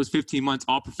believe, in those 15 months,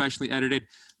 all professionally edited,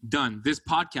 done. This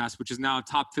podcast, which is now a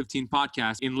top 15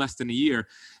 podcast in less than a year.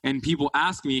 And people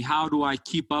ask me, how do I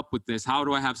keep up with this? How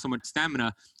do I have so much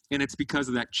stamina? And it's because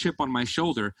of that chip on my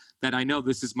shoulder that I know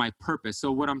this is my purpose.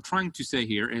 So what I'm trying to say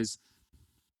here is,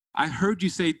 I heard you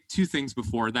say two things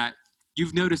before that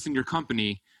you've noticed in your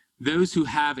company. Those who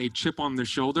have a chip on their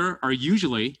shoulder are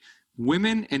usually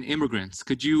women and immigrants.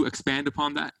 Could you expand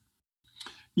upon that?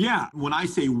 Yeah, when I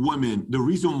say women, the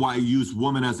reason why I use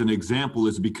women as an example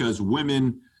is because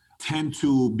women tend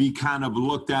to be kind of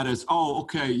looked at as, oh,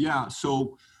 okay, yeah,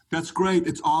 so that's great.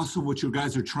 It's awesome what you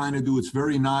guys are trying to do. It's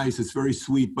very nice. It's very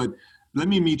sweet. But let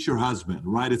me meet your husband,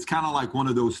 right? It's kind of like one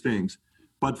of those things.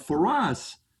 But for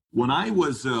us, when I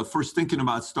was first thinking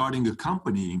about starting a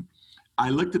company, I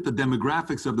looked at the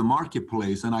demographics of the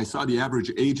marketplace and I saw the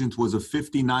average agent was a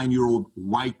 59-year-old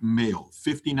white male,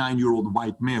 59-year-old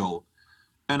white male.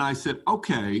 And I said,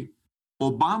 okay,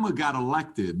 Obama got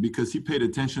elected because he paid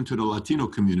attention to the Latino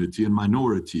community and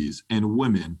minorities and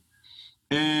women.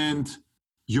 And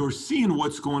you're seeing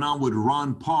what's going on with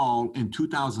Ron Paul in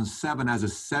 2007 as a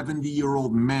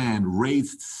 70-year-old man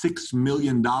raised $6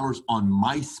 million on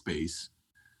MySpace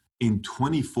in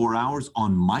 24 hours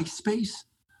on MySpace?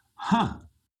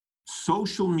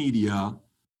 Social media,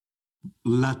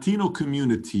 Latino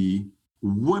community,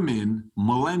 women,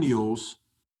 millennials,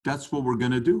 that's what we're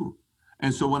going to do.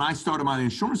 And so when I started my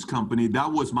insurance company,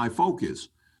 that was my focus.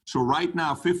 So right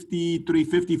now,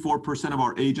 54% of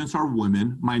our agents are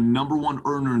women. My number one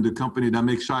earner in the company that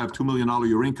makes shy of $2 million a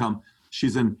year income,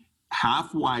 she's an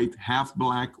half white, half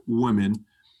black woman.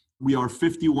 We are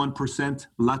 51%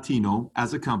 Latino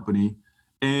as a company.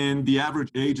 And the average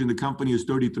age in the company is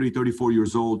 33, 34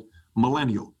 years old,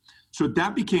 millennial. So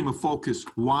that became a focus.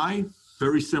 Why?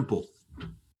 Very simple.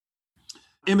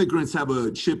 Immigrants have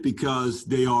a chip because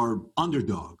they are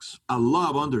underdogs. I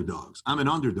love underdogs. I'm an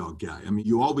underdog guy. I mean,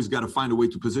 you always got to find a way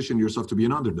to position yourself to be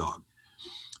an underdog.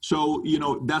 So,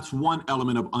 that's one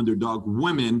element of underdog.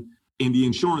 Women in the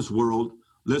insurance world,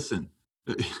 listen,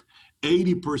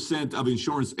 80% of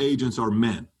insurance agents are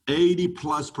men.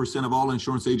 80+% of all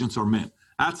insurance agents are men.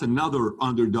 That's another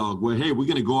underdog where, hey, we're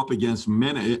going to go up against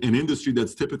men, an industry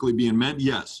that's typically being men.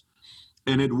 Yes.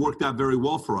 And it worked out very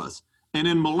well for us. And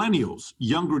then millennials,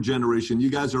 younger generation, you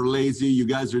guys are lazy, you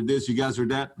guys are this, you guys are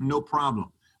that, no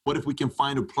problem. What if we can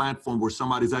find a platform where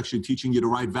somebody's actually teaching you the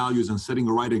right values and setting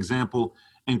the right example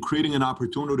and creating an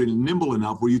opportunity nimble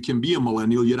enough where you can be a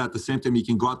millennial, yet at the same time you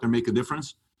can go out there and make a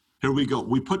difference? Here we go.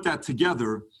 We put that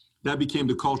together. That became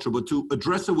the culture. But to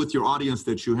address it with your audience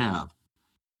that you have,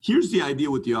 here's the idea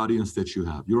with the audience that you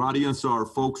have. Your audience are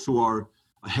folks who are,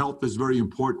 health is very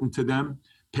important to them.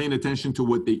 Paying attention to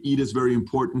what they eat is very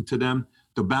important to them.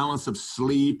 The balance of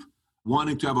sleep,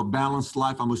 wanting to have a balanced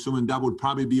life, I'm assuming that would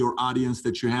probably be your audience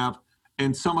that you have.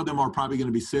 And some of them are probably going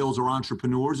to be sales or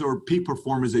entrepreneurs or peak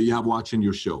performers that you have watching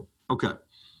your show. Okay.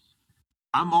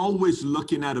 I'm always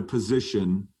looking at a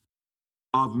position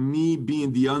of me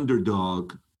being the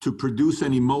underdog to produce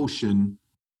an emotion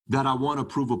that I want to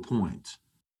prove a point.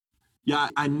 Yeah,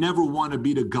 I never want to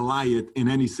be the Goliath in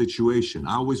any situation.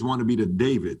 I always want to be the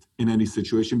David in any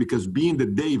situation because being the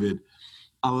David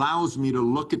allows me to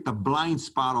look at the blind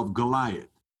spot of Goliath.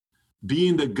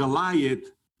 Being the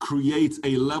Goliath creates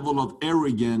a level of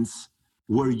arrogance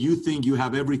where you think you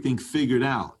have everything figured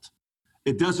out.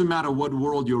 It doesn't matter what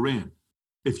world you're in.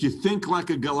 If you think like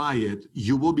a Goliath,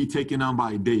 you will be taken on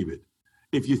by a David.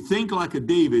 If you think like a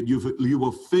David, you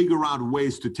will figure out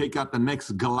ways to take out the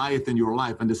next Goliath in your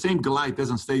life. And the same Goliath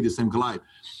doesn't stay the same Goliath.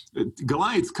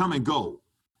 Goliaths come and go.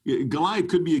 Goliath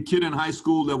could be a kid in high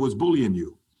school that was bullying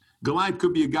you. Goliath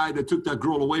could be a guy that took that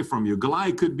girl away from you.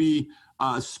 Goliath could be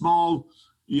a small,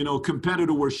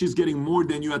 competitor where she's getting more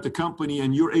than you at the company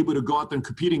and you're able to go out there and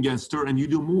compete against her and you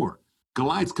do more.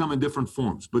 Goliaths come in different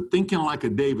forms, but thinking like a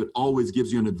David always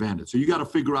gives you an advantage. So you got to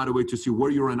figure out a way to see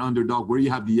where you're an underdog, where you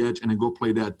have the edge, and then go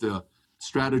play that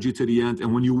strategy to the end.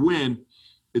 And when you win,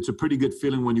 it's a pretty good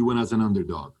feeling when you win as an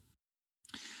underdog.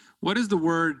 What does the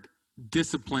word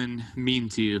discipline mean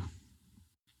to you?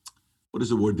 What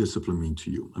does the word discipline mean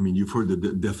to you? I mean, you've heard the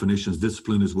definitions.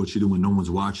 Discipline is what you do when no one's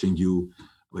watching you.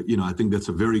 But, I think that's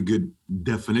a very good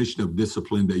definition of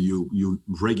discipline that you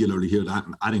regularly hear.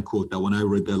 I didn't quote that when I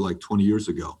read that like 20 years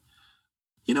ago.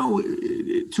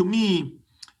 To me,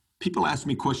 people ask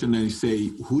me questions and they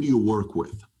say, who do you work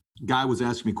with? Guy was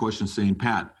asking me questions saying,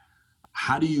 Pat,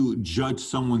 how do you judge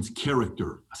someone's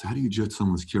character? I said, how do you judge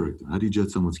someone's character? How do you judge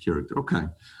someone's character? Okay.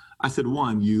 I said,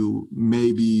 one,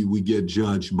 we get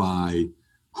judged by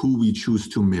who we choose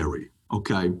to marry.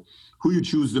 Okay. Who you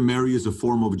choose to marry is a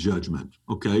form of judgment.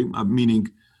 Okay. Meaning,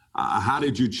 how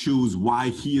did you choose why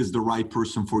he is the right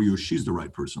person for you or she's the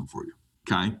right person for you?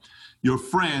 Okay. Your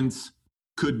friends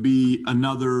could be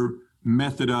another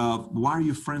method of, why are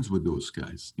you friends with those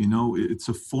guys? It's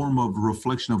a form of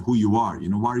reflection of who you are.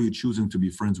 Why are you choosing to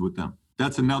be friends with them?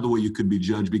 That's another way you could be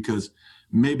judged, because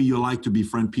maybe you like to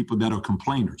befriend people that are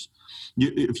complainers.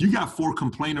 If you got 4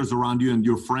 complainers around you and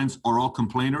your friends are all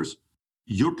complainers,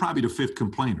 you're probably the 5th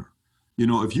complainer.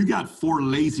 If you got 4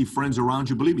 lazy friends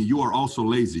around you, believe me, you are also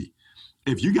lazy.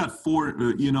 If you got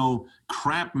 4,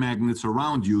 crap magnets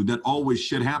around you that always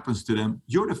shit happens to them,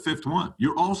 you're the 5th one.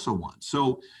 You're also one.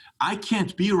 So I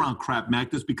can't be around crap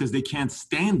magnets because they can't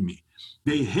stand me.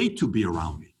 They hate to be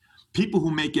around me. People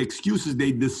who make excuses,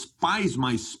 they despise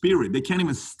my spirit. They can't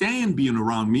even stand being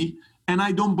around me, and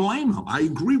I don't blame them. I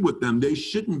agree with them. They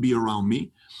shouldn't be around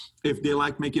me if they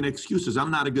like making excuses.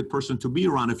 I'm not a good person to be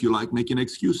around if you like making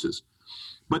excuses.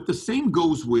 But the same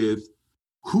goes with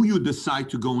who you decide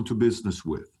to go into business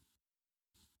with.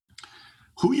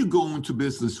 Who you go into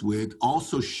business with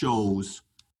also shows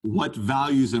what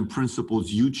values and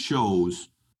principles you chose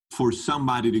for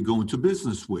somebody to go into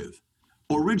business with.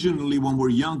 Originally, when we're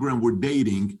younger and we're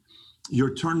dating,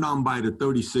 you're turned on by the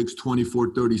 36,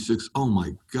 24, 36. Oh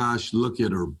my gosh, look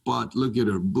at her butt, look at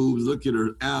her boobs, look at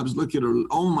her abs, look at her,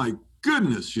 oh my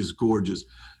goodness, she's gorgeous.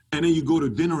 And then you go to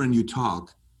dinner and you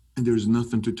talk, and there's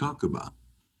nothing to talk about.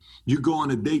 You go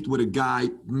on a date with a guy,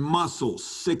 muscle,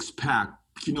 6-pack,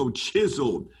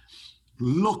 chiseled,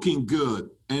 looking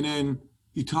good. And then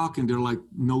you talk and they're like,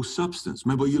 no substance.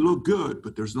 Maybe you look good,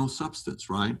 but there's no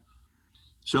substance, right?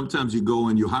 Sometimes you go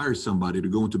and you hire somebody to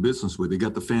go into business with. They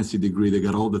got the fancy degree. They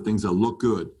got all the things that look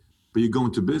good. But you go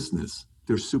into business,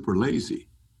 they're super lazy.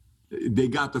 They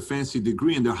got the fancy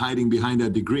degree and they're hiding behind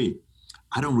that degree.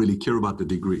 I don't really care about the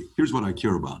degree. Here's what I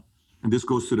care about. And this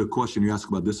goes to the question you asked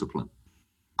about discipline.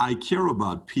 I care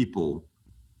about people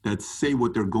that say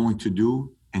what they're going to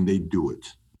do and they do it.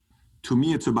 To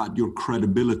me, it's about your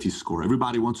credibility score.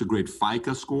 Everybody wants a great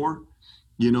FICA score,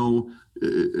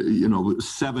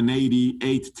 780,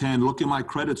 810. Look at my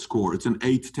credit score. It's an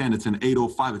 810. It's an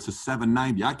 805. It's a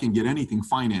 790. I can get anything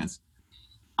financed.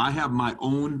 I have my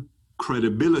own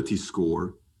credibility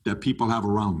score that people have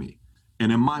around me.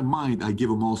 And in my mind, I give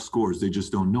them all scores. They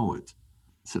just don't know it.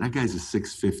 So that guy's a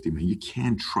 650, man. You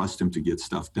can't trust him to get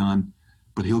stuff done,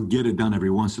 but he'll get it done every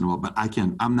once in a while. But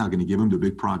I'm not going to give him the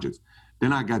big projects.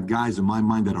 Then I got guys in my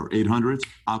mind that are 800s.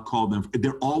 I'll call them.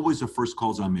 They're always the first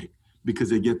calls I make because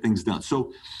they get things done.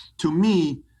 So to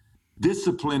me,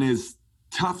 discipline is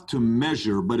tough to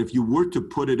measure, but if you were to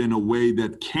put it in a way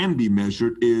that can be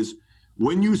measured is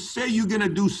when you say you're going to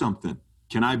do something,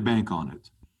 can I bank on it?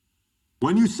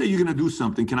 When you say you're going to do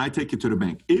something, can I take it to the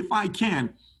bank? If I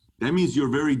can, that means you're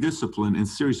very disciplined and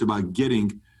serious about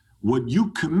getting what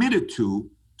you committed to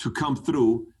come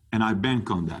through, and I bank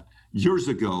on that. Years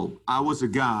ago, I was a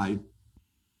guy,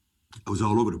 I was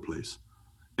all over the place.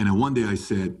 And then one day I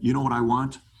said, you know what I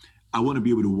want? I want to be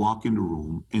able to walk in the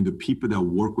room and the people that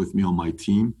work with me on my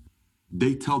team,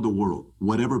 they tell the world,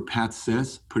 whatever Pat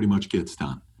says pretty much gets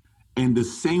done. And the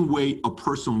same way a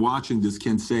person watching this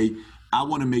can say, I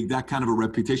want to make that kind of a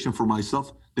reputation for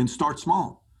myself, then start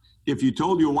small. If you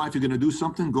told your wife you're going to do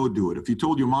something, go do it. If you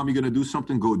told your mom you're going to do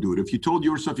something, go do it. If you told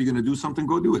yourself you're going to do something,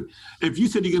 go do it. If you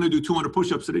said you're going to do 200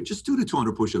 push-ups today, just do the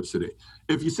 200 push-ups today.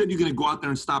 If you said you're going to go out there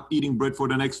and stop eating bread for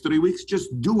the next 3 weeks, just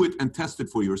do it and test it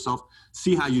for yourself.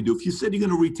 See how you do. If you said you're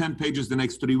going to read 10 pages the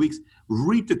next 3 weeks,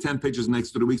 read the 10 pages the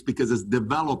next 3 weeks, because it's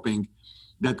developing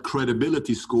that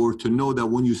credibility score to know that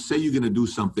when you say you're going to do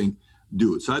something,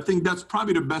 do it. So I think that's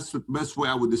probably the best way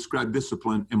I would describe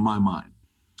discipline in my mind.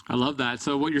 I love that.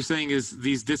 So what you're saying is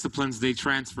these disciplines, they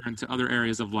transfer into other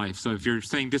areas of life. So if you're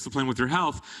saying discipline with your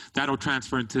health, that'll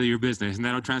transfer into your business and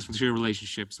that'll transfer to your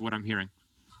relationships, what I'm hearing.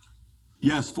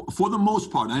 Yes, for the most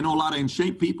part. I know a lot of in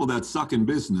shape people that suck in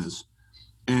business.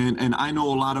 And I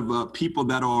know a lot of people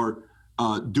that are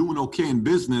doing okay in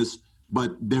business,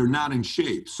 but they're not in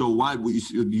shape. So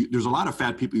there's a lot of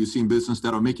fat people you see in business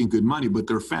that are making good money, but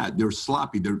they're fat, they're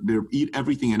sloppy, they eat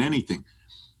everything and anything.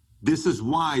 This is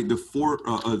why the 4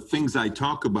 things I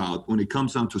talk about when it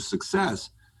comes down to success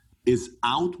is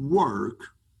outwork,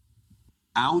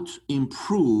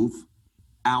 out-improve,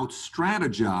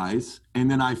 out-strategize,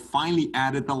 and then I finally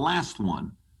added the last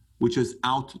one, which is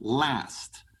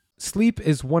outlast. Sleep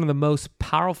is one of the most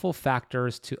powerful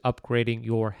factors to upgrading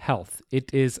your health.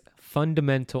 It is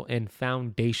fundamental and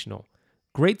foundational.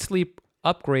 Great sleep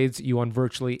upgrades you on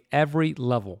virtually every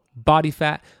level: body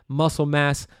fat, muscle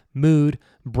mass, mood,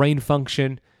 brain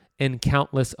function, and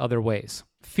countless other ways.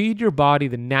 Feed your body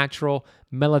the natural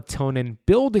melatonin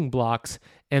building blocks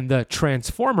and the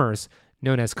transformers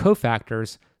known as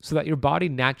cofactors so that your body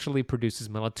naturally produces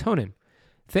melatonin.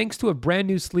 Thanks to a brand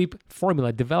new sleep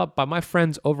formula developed by my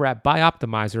friends over at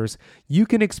Bioptimizers, you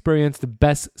can experience the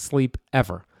best sleep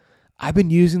ever. I've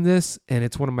been using this, and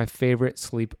it's one of my favorite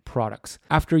sleep products.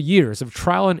 After years of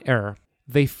trial and error,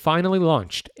 they finally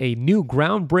launched a new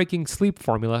groundbreaking sleep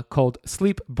formula called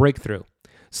Sleep Breakthrough.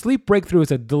 Sleep Breakthrough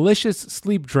is a delicious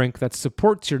sleep drink that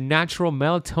supports your natural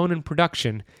melatonin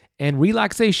production and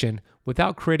relaxation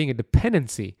without creating a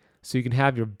dependency, so you can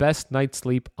have your best night's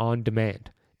sleep on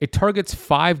demand. It targets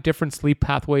 5 different sleep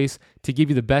pathways to give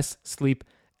you the best sleep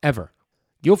ever.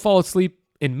 You'll fall asleep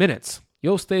in minutes.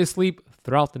 You'll stay asleep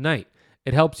throughout the night.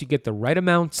 It helps you get the right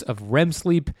amounts of REM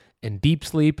sleep and deep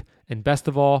sleep, and best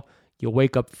of all, you'll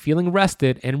wake up feeling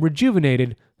rested and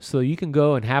rejuvenated so you can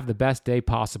go and have the best day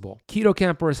possible. Keto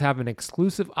Campers have an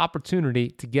exclusive opportunity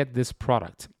to get this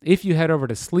product. If you head over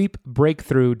to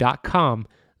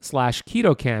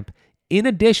sleepbreakthrough.com/KetoCamp, in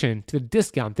addition to the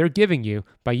discount they're giving you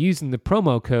by using the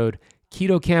promo code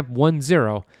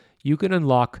KetoCamp10, you can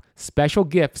unlock special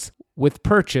gifts with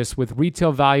purchase with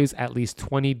retail values at least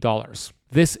 $20.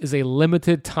 This is a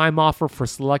limited time offer for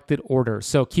selected orders.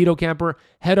 So Keto Camper,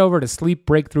 head over to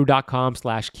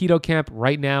sleepbreakthrough.com/KetoCamp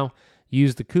right now.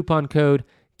 Use the coupon code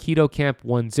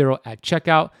KetoCamp10 at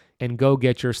checkout and go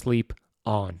get your sleep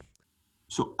on.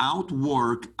 So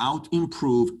outwork,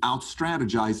 out-improve,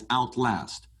 out-strategize,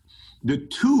 outlast. The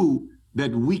two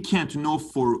that we can't know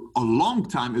for a long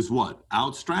time is what?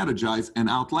 Out-strategize and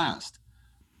outlast.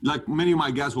 Like many of my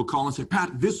guys will call and say,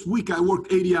 Pat, this week I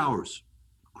worked 80 hours.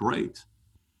 Great.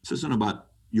 This isn't about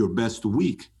your best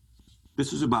week.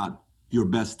 This is about your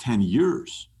best 10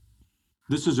 years.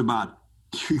 This is about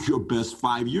your best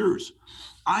 5 years.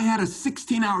 I had a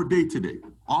 16-hour day today.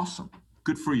 Awesome.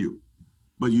 Good for you.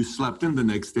 But you slept in the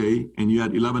next day and you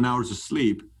had 11 hours of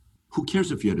sleep. Who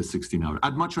cares if you had a 16-hour?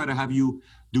 I'd much rather have you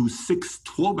do 6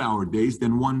 12-hour days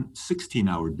than one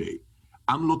 16-hour day.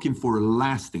 I'm looking for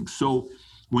lasting. So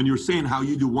when you're saying how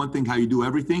you do one thing, how you do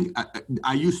everything,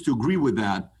 I used to agree with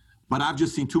that, but I've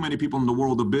just seen too many people in the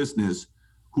world of business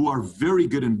who are very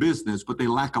good in business, but they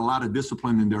lack a lot of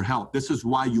discipline in their health. This is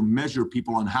why you measure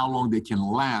people on how long they can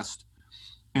last.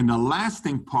 And the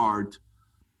lasting part,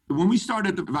 when we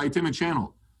started the Vitamin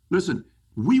Channel, listen,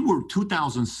 we were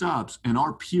 2,000 subs and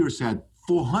our peers had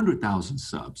 400,000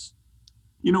 subs.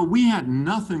 You know, we had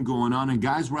nothing going on and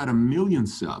guys were at 1 million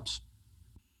subs.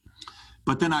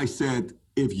 But then I said,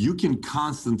 if you can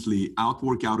constantly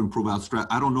outwork, out improve,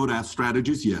 I don't know that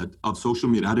strategies yet of social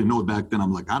media. I didn't know it back then.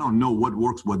 I'm like, I don't know what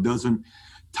works, what doesn't.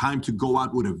 Time to go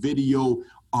out with a video,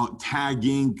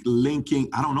 tagging, linking.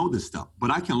 I don't know this stuff, but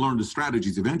I can learn the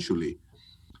strategies eventually.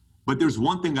 But there's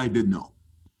one thing I did know.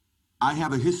 I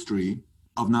have a history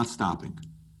of not stopping.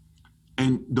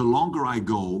 And the longer I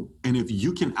go, and if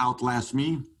you can outlast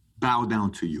me, bow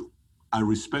down to you. I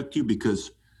respect you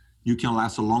because you can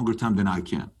last a longer time than I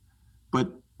can.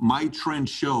 But my trend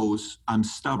shows I'm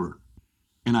stubborn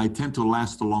and I tend to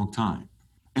last a long time.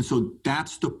 And so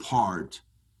that's the part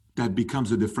that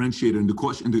becomes a differentiator. And the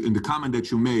question, in the comment that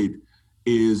you made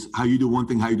is how you do one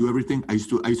thing, how you do everything. I used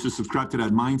to subscribe to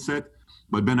that mindset.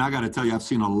 But Ben, I got to tell you, I've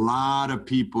seen a lot of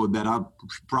people that I've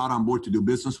brought on board to do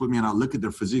business with me, and I look at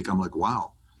their physique, I'm like,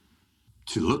 wow,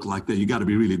 to look like that, you got to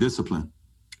be really disciplined.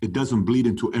 It doesn't bleed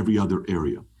into every other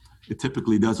area. It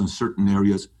typically does in certain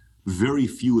areas. Very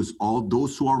few is all.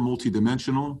 Those who are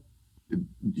multidimensional,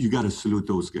 you got to salute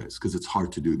those guys because it's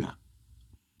hard to do that.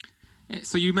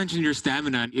 So you mentioned your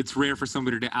stamina. It's rare for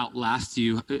somebody to outlast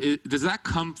you. Does that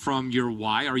come from your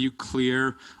why? Are you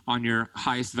clear on your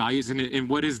highest values? And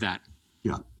what is that?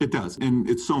 Yeah, it does. And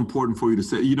it's so important for you to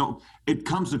say, you know, it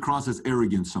comes across as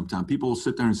arrogance sometimes. People will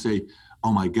sit there and say,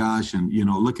 oh my gosh, and, you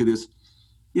know, look at this.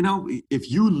 You know,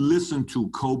 if you listen to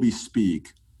Kobe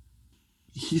speak,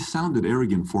 he sounded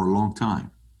arrogant for a long time.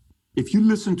 If you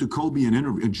listen to Kobe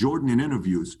and Jordan in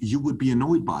interviews, you would be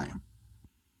annoyed by him.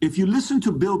 If you listen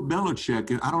to Bill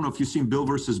Belichick, I don't know if you've seen Bill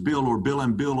versus Bill or Bill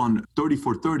and Bill on 30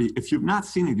 for 30. If you've not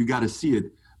seen it, you got to see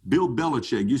it. Bill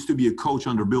Belichick used to be a coach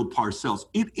under Bill Parcells.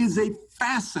 It is a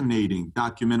fascinating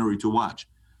documentary to watch.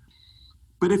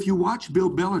 But if you watch Bill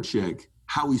Belichick,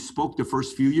 how he spoke the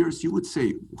first few years, you would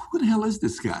say, who the hell is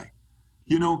this guy?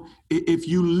 You know, if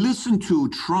you listen to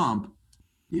Trump,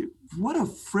 what a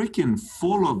freaking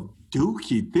full of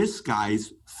dookie this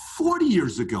guy's 40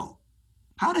 years ago.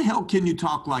 How the hell can you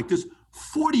talk like this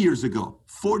 40 years ago?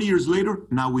 40 years later,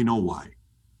 now we know why.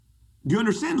 Do you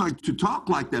understand? Like to talk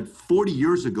like that 40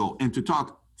 years ago and to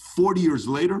talk 40 years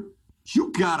later,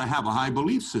 you gotta have a high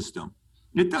belief system.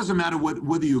 It doesn't matter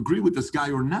whether you agree with this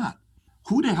guy or not.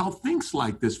 Who the hell thinks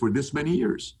like this for this many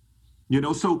years?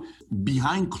 So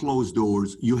behind closed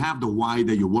doors, you have the why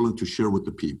that you're willing to share with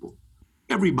the people.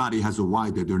 Everybody has a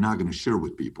why that they're not going to share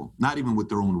with people, not even with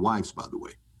their own wives, by the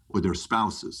way, or their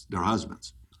spouses, their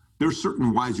husbands. There are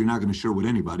certain whys you're not going to share with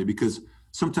anybody because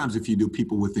sometimes if you do,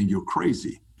 people will think you're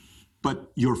crazy.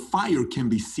 But your fire can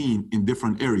be seen in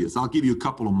different areas. I'll give you a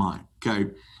couple of mine,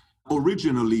 okay?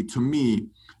 Originally, to me,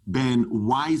 Ben,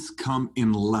 whys come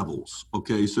in levels,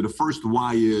 okay? So the first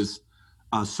why is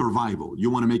survival. You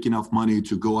want to make enough money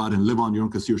to go out and live on your own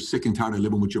because you're sick and tired of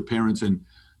living with your parents and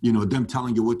them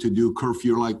telling you what to do,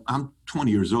 curfew. You're like, I'm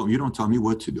 20 years old. You don't tell me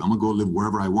what to do. I'm going to go live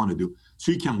wherever I want to do.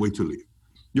 So you can't wait to leave.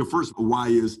 Your first why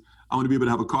is I want to be able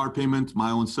to have a car payment,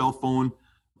 my own cell phone,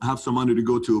 have some money to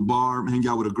go to a bar, hang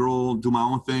out with a girl, do my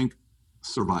own thing.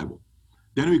 Survival.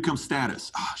 Then it becomes status.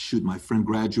 Oh, shoot, my friend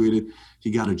graduated.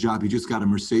 He got a job. He just got a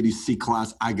Mercedes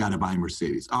C-Class. I got to buy a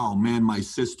Mercedes. Oh, man, my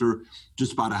sister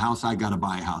just bought a house. I got to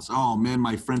buy a house. Oh, man,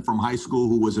 my friend from high school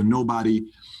who was a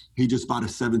nobody, he just bought a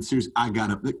 7 Series. I got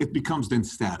to. It becomes then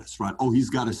status, right? Oh, he's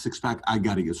got a six-pack. I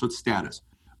got to get. So it's status.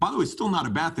 By the way, it's still not a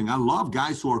bad thing. I love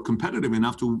guys who are competitive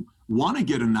enough to want to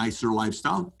get a nicer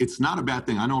lifestyle. It's not a bad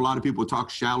thing. I know a lot of people talk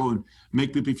shallow and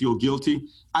make people feel guilty.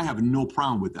 I have no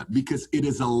problem with that because it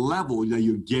is a level that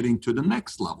you're getting to the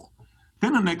next level.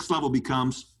 Then the next level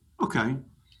becomes, okay,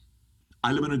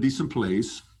 I live in a decent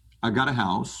place. I got a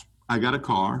house. I got a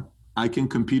car. I can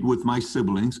compete with my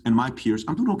siblings and my peers.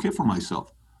 I'm doing okay for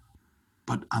myself.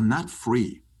 But I'm not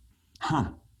free.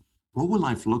 What would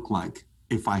life look like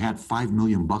if I had $5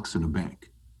 million in the bank?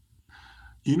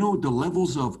 The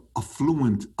levels of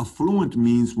affluent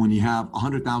means when you have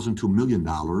 $100,000 to $1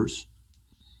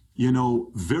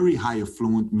 million. Very high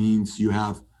affluent means you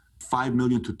have 5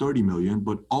 million to 30 million,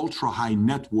 but ultra high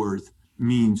net worth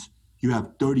means you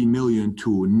have 30 million to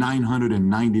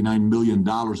 $999 million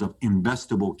of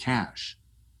investable cash.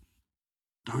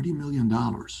 $30 million.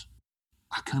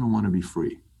 I kind of want to be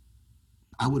free.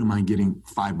 I wouldn't mind getting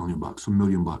 $5 million, $1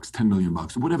 million, $10 million,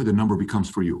 whatever the number becomes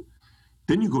for you.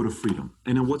 Then you go to freedom.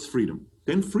 And then what's freedom?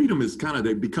 Then freedom is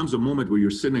it becomes a moment where you're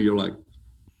sitting there, you're like,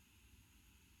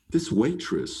 this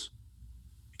waitress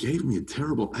gave me a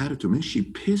terrible attitude. Man, she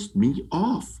pissed me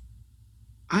off.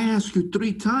 I asked you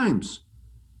 3 times.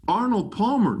 Arnold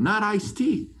Palmer, not iced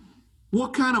tea.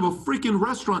 What kind of a freaking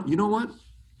restaurant? You know what?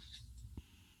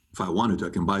 If I wanted to, I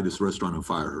can buy this restaurant and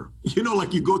fire her.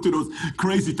 Like you go to those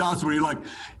crazy thoughts where you're like,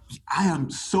 I am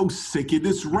so sick of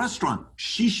this restaurant.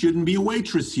 She shouldn't be a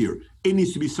waitress here. It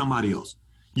needs to be somebody else.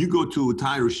 You go to a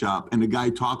tire shop and the guy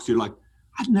talks to you like,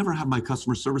 I'd never have my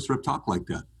customer service rep talk like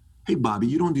that. Hey, Bobby,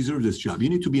 you don't deserve this job. You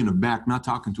need to be in the back, not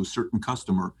talking to a certain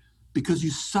customer because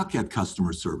you suck at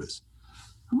customer service.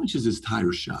 How much is this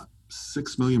tire shop?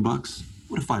 $6 million?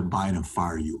 What if I buy it and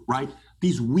fire you, right?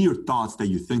 These weird thoughts that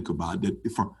you think about,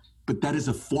 but that is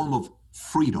a form of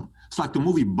freedom. It's like the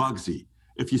movie Bugsy.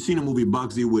 If you've seen a movie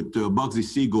Bugsy with Bugsy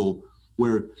Siegel,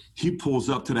 where he pulls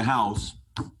up to the house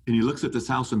and he looks at this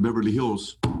house in Beverly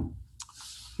Hills.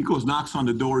 He goes, knocks on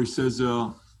the door. He says,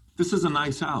 this is a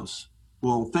nice house.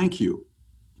 Well, thank you.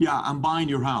 Yeah, I'm buying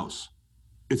your house.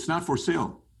 It's not for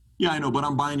sale. Yeah, I know, but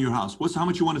I'm buying your house. How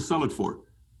much you want to sell it for?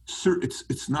 Sir,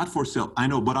 it's not for sale. I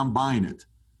know, but I'm buying it.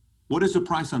 What is the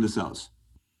price on this house?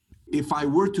 If I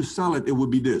were to sell it, it would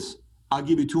be this. I'll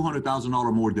give you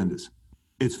 $200,000 more than this.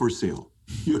 It's for sale.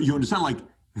 You understand? Like,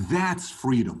 that's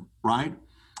freedom, right?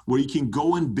 Where you can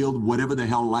go and build whatever the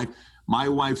hell life. My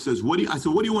wife says, I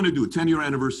said, what do you want to do? 10-year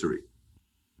anniversary.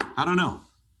 I don't know.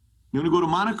 You want to go to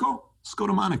Monaco? Let's go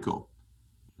to Monaco.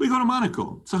 We go to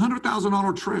Monaco. It's a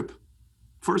 $100,000 trip.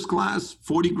 First class,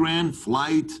 40 grand,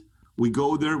 flight. We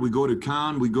go there. We go to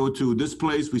Cannes. We go to this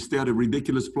place. We stay at a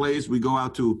ridiculous place. We go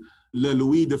out to Le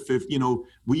Louis XV.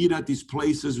 We eat at these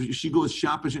places. She goes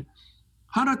shopping.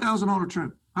 $100,000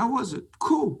 trip. How was it?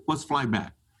 Cool. Let's fly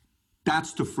back.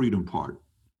 That's the freedom part.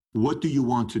 What do you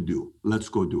want to do? Let's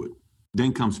go do it.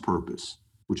 Then comes purpose,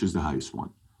 which is the highest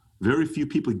one. Very few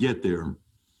people get there.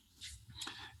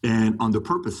 And on the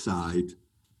purpose side,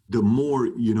 the more,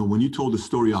 when you told the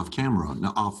story off camera,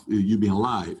 now off you being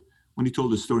live, when you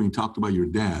told the story and talked about your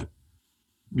dad,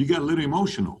 you got a little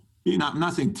emotional. I'm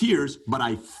not saying tears, but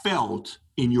I felt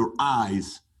in your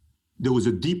eyes there was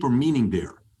a deeper meaning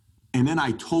there. And then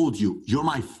I told you, you're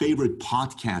my favorite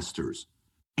podcasters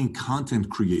and content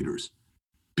creators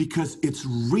because it's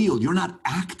real. You're not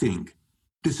acting.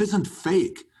 This isn't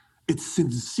fake. It's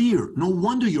sincere. No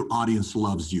wonder your audience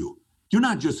loves you. You're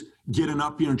not just getting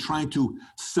up here and trying to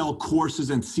sell courses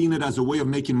and seeing it as a way of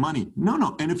making money.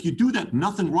 No. And if you do that,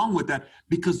 nothing wrong with that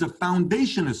because the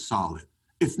foundation is solid.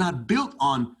 It's not built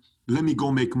on, let me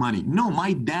go make money. No,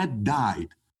 my dad died.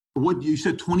 What you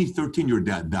said, 2013, your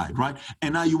dad died, right?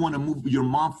 And now you want to move your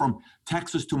mom from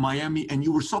Texas to Miami, and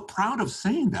you were so proud of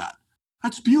saying that.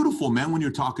 That's beautiful, man, when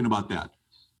you're talking about that.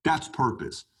 That's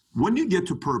purpose. When you get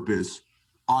to purpose,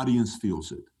 audience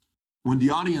feels it. When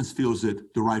the audience feels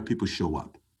it, the right people show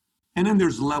up. And then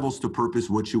there's levels to purpose,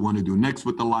 what you want to do next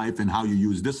with the life and how you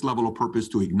use this level of purpose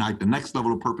to ignite the next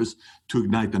level of purpose, to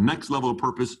ignite the next level of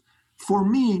purpose. For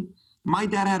me, my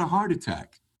dad had a heart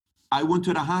attack. I went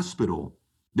to the hospital.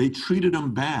 They treated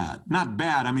him bad. Not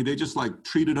bad. I mean, they just like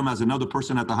treated him as another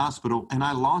person at the hospital, and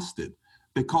I lost it.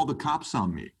 They called the cops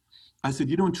on me. I said,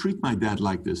 you don't treat my dad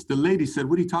like this. The lady said,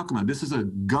 what are you talking about? This is a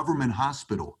government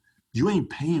hospital. You ain't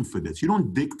paying for this. You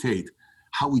don't dictate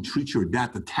how we treat your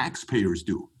dad. The taxpayers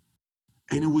do.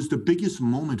 And it was the biggest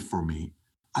moment for me.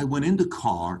 I went in the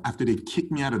car after they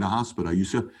kicked me out of the hospital.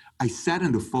 I sat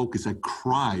in the Focus. I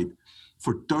cried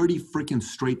for 30 freaking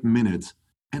straight minutes.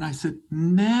 And I said,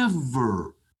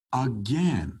 never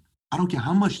again. I don't care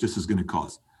how much this is going to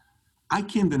cost. I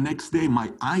came the next day,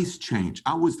 my eyes changed.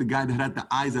 I was the guy that had the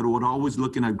eyes that were always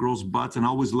looking at girls' butts and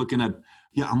always looking at,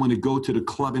 I'm going to go to the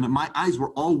club. And my eyes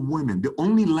were all women. The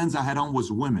only lens I had on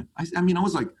was women.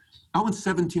 I went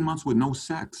 17 months with no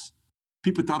sex.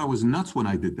 People thought I was nuts when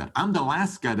I did that. I'm the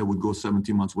last guy that would go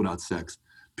 17 months without sex.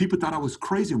 People thought I was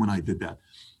crazy when I did that.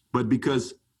 But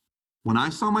because when I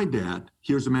saw my dad,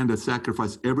 here's a man that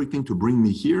sacrificed everything to bring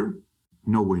me here,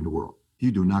 no way in the world.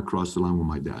 You do not cross the line with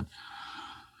my dad.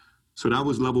 So that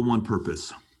was level one,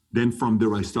 purpose. Then from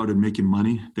there, I started making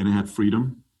money. Then I had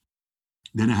freedom.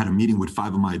 Then I had a meeting with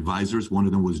 5 of my advisors. One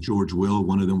of them was George Will.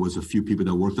 One of them was a few people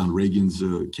that worked on Reagan's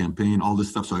campaign, all this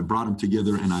stuff. So I brought them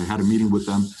together and I had a meeting with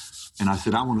them. And I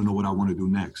said, I want to know what I want to do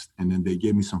next. And then they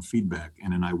gave me some feedback.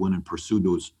 And then I went and pursued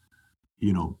those,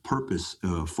 purpose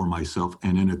for myself.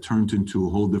 And then it turned into a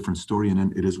whole different story. And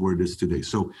then it is where it is today.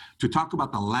 So to talk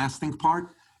about the lasting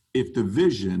part, if the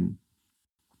vision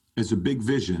is a big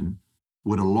vision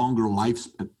with a longer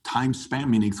time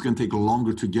span, meaning it's going to take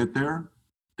longer to get there,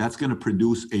 that's going to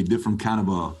produce a different kind of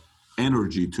a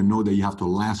energy to know that you have to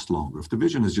last longer. If the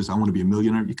vision is just, I want to be a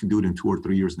millionaire, you can do it in 2 or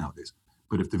 3 years nowadays.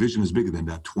 But if the vision is bigger than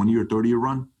that, 20 or 30 year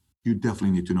run, you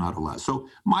definitely need to know how to last. So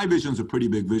my vision is a pretty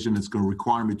big vision. It's going to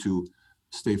require me to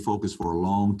stay focused for a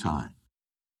long time.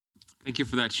 Thank you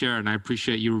for that share, and I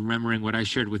appreciate you remembering what I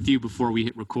shared with you before we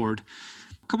hit record.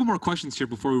 A couple more questions here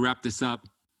before we wrap this up.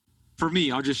 For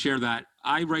me, I'll just share that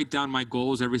I write down my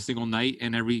goals every single night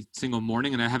and every single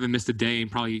morning, and I haven't missed a day in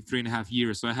probably 3.5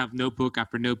 years. So I have notebook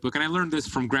after notebook. And I learned this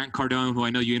from Grant Cardone, who I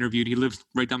know you interviewed. He lives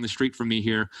right down the street from me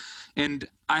here. And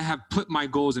I have put my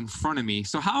goals in front of me.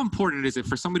 So how important is it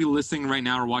for somebody listening right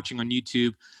now or watching on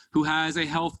YouTube who has a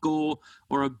health goal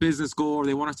or a business goal, or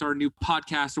they want to start a new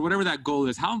podcast or whatever that goal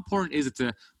is? How important is it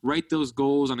to write those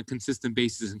goals on a consistent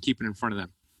basis and keep it in front of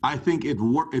them? I think it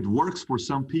works for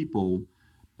some people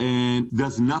and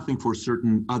does nothing for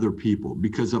certain other people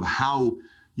because of how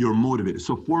you're motivated.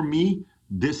 So for me,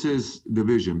 this is the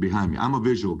vision behind me. I'm a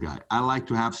visual guy. I like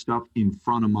to have stuff in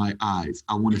front of my eyes.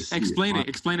 I want to see Explain it.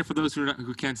 Explain it for those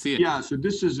who can't see it. Yeah, so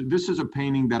this is a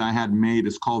painting that I had made.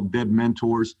 It's called Dead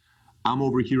Mentors. I'm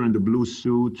over here in the blue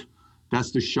suit.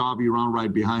 That's the Shabby round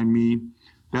right behind me.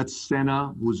 That's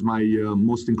Senna, who's my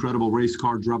most incredible race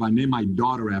car driver. I named my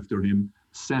daughter after him,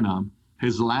 Senna.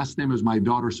 His last name is my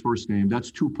daughter's first name. That's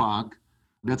Tupac.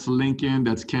 That's Lincoln.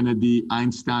 That's Kennedy,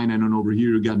 Einstein. And then over here,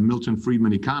 you got Milton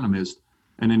Friedman, economist.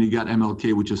 And then you got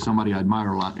MLK, which is somebody I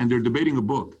admire a lot. And they're debating a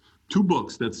book, 2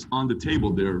 books that's on the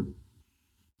table there.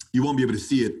 You won't be able to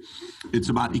see it. It's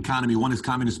about economy. One is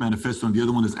Communist Manifesto, and the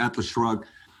other one is Atlas Shrugged.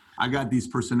 I got these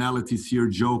personalities here,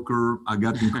 Joker. I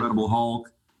got the Incredible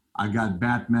Hulk. I got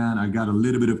Batman. I got a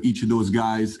little bit of each of those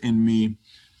guys in me.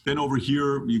 Then over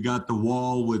here, you got the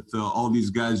wall with all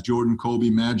these guys, Jordan, Kobe,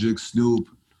 Magic, Snoop.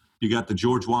 You got the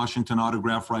George Washington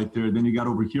autograph right there. Then you got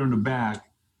over here in the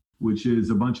back, which is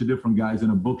a bunch of different guys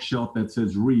and a bookshelf that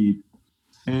says read.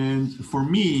 And for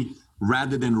me,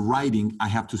 rather than writing, I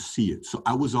have to see it. So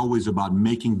I was always about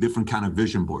making different kind of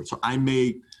vision boards. So I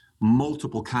made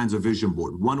multiple kinds of vision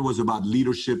board. One was about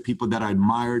leadership, people that I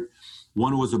admired.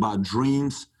 One was about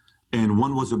dreams. And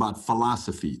one was about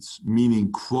philosophies,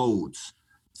 meaning quotes,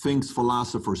 things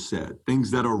philosophers said, things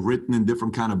that are written in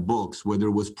different kind of books, whether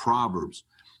it was Proverbs.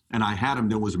 And I had them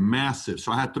that was massive.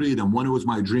 So I had 3 of them. One, it was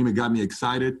my dream. It got me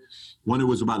excited. One, it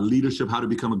was about leadership, how to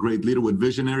become a great leader with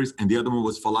visionaries. And the other one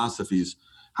was philosophies,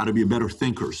 how to be a better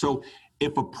thinker. So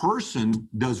If a person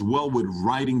does well with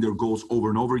writing their goals over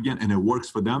and over again and it works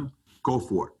for them, go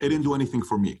for it. It didn't do anything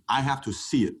for me. I have to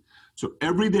see it. So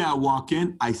every day I walk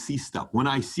in, I see stuff. When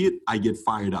I see it, I get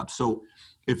fired up. So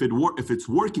if it's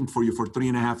working for you for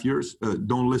 3.5 years,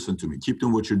 don't listen to me. Keep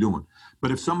doing what you're doing.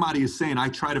 But if somebody is saying, I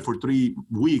tried it for 3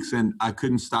 weeks and I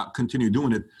couldn't continue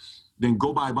doing it, then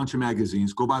go buy a bunch of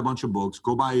magazines, go buy a bunch of books,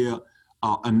 go buy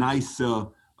a nice,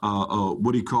 frame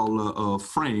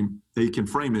that you can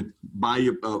frame it. Buy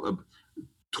a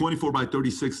 24 by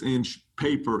 36 inch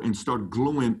paper and start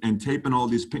gluing and taping all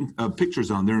these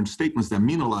pictures on there and statements that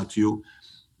mean a lot to you.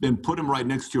 Then put them right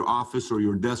next to your office or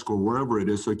your desk or wherever it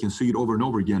is so you can see it over and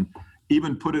over again.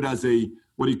 Even put it as a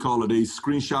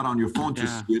screenshot on your phone to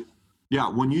see it. Yeah,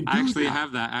 when you do I actually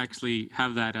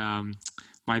have that.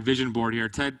 My vision board here,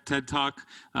 TED Talk,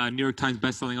 New York Times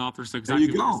bestselling author. So exactly.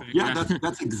 There you go. Yeah,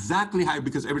 that's exactly how,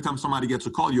 because every time somebody gets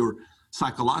a call, you're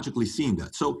psychologically seeing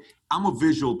that. So I'm a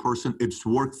visual person. It's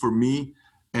worked for me.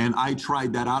 And I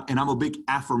tried that out, and I'm a big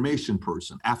affirmation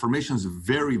person. Affirmations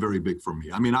very, very big for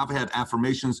me. I mean, I've had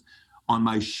affirmations on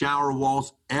my shower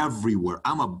walls everywhere.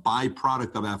 I'm a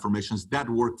byproduct of affirmations. That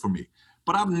worked for me.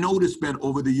 But I've noticed, Ben,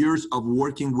 over the years of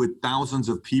working with thousands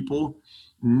of people,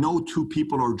 no two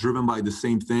people are driven by the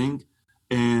same thing.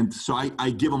 And so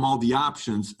I give them all the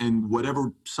options, and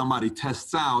whatever somebody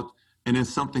tests out and then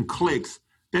something clicks,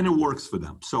 then it works for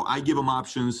them. So I give them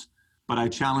options, but I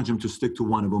challenge them to stick to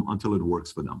one of them until it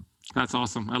works for them. That's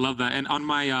awesome. I love that. And on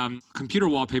my computer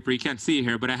wallpaper, you can't see it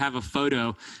here, but I have a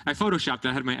photo. I photoshopped it.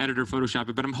 I had my editor Photoshop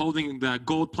it, but I'm holding the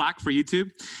gold plaque for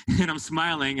YouTube, and I'm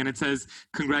smiling, and it says,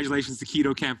 congratulations to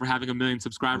Keto Camp for having 1 million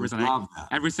subscribers. I love that.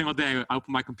 Every single day, I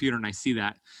open my computer, and I see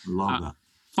that. Love that.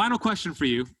 Final question for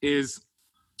you is,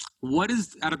 what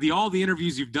is, out of all the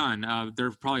interviews you've done, there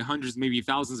are probably hundreds, maybe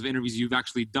thousands of interviews you've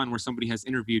actually done where somebody has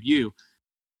interviewed you.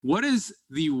 What is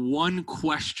the one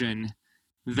question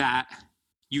that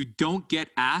you don't get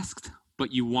asked,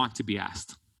 but you want to be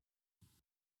asked?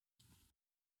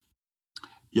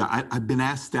 Yeah, I've been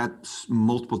asked that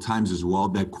multiple times as well,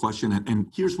 that question. And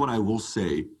here's what I will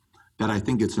say that I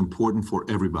think it's important for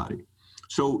everybody.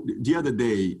 So the other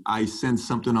day, I sent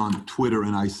something on Twitter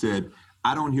and I said,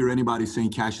 I don't hear anybody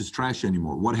saying cash is trash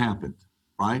anymore. What happened,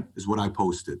 right? Is what I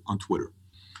posted on Twitter.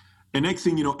 And next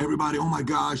thing you know, everybody, oh my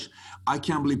gosh, I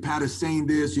can't believe Pat is saying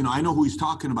this. You know, I know who he's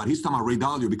talking about. He's talking about Ray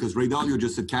Dalio, because Ray Dalio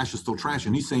just said cash is still trash,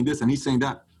 and he's saying this and he's saying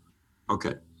that.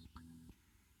 Okay.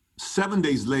 7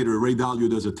 days later, Ray Dalio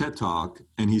does a TED Talk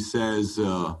and he says,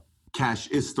 cash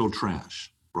is still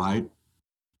trash, right?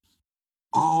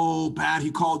 Oh, Pat, he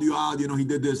called you out. You know, he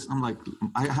did this. I'm like,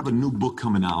 I have a new book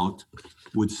coming out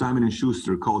with Simon &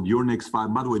 Schuster called Your Next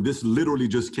Five. By the way, this literally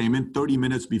just came in 30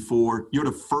 minutes before. You're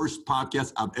the first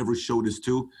podcast I've ever showed this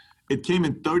to. It came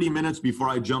in 30 minutes before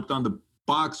I jumped on. The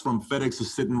box from FedEx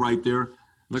is sitting right there.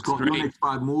 It's called Your Next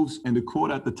Five Moves. And the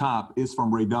quote at the top is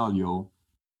from Ray Dalio.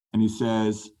 And he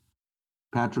says,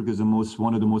 Patrick is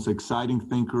one of the most exciting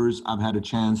thinkers I've had a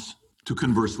chance to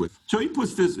converse with. So he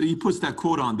puts that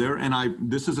quote on there, and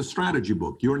this is a strategy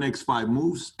book, Your Next Five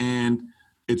Moves, and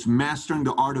it's mastering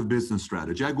the art of business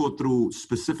strategy. I go through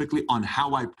specifically on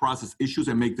how I process issues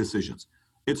and make decisions.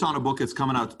 It's on a book. It's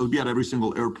coming out. It'll be at every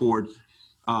single airport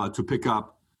to pick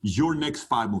up Your Next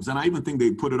Five Moves. And I even think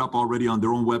they put it up already on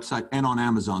their own website and on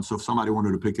Amazon. So if somebody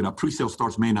wanted to pick it up, pre-sale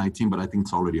starts May 19, but I think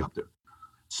it's already up there.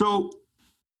 So,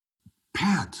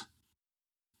 Pat,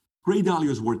 Ray Dalio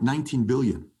is worth $19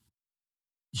 billion.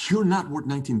 You're not worth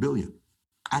 $19 billion.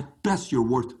 At best, you're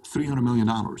worth $300 million.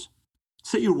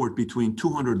 Say you're worth between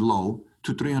 200 low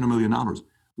to $300 million.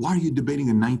 Why are you debating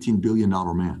a $19 billion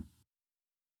man?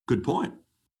 Good point.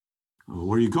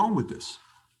 Where are you going with this?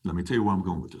 Let me tell you where I'm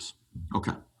going with this.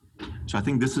 Okay. So I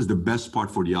think this is the best part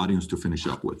for the audience to finish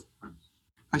up with.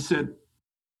 I said,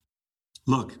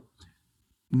 look,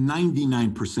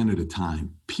 99% of the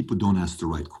time, people don't ask the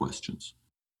right questions.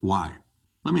 Why?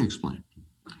 Let me explain.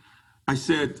 I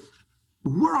said,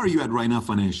 where are you at right now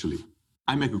financially?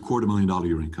 I make $250,000 a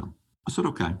year income. I said,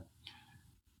 okay.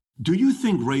 Do you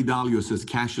think Ray Dalio says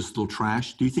cash is still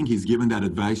trash? Do you think he's given that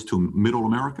advice to middle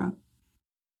America?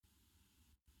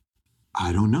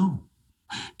 I don't know.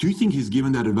 Do you think he's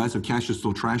given that advice of cash is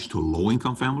still trash to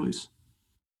low-income families?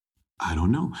 I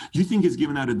don't know. Do you think he's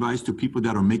given that advice to people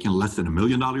that are making less than $1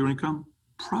 million income?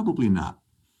 Probably not.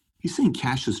 He's saying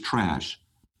cash is trash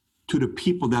to the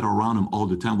people that are around him all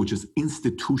the time, which is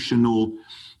institutional,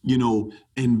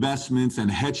 investments and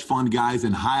hedge fund guys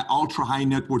and ultra high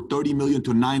net worth, 30 million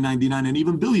to 999, and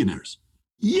even billionaires.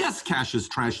 Yes, cash is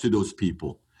trash to those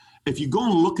people. If you go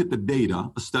and look at the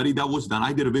data, a study that was done,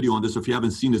 I did a video on this. If you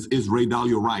haven't seen this, is Ray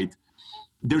Dalio right?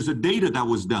 There's a data that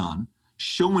was done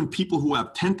showing people who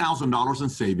have $10,000 in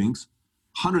savings,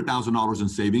 $100,000 in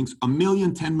savings, $1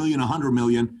 million, 10 million, 100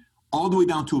 million, all the way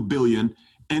down to $1 billion.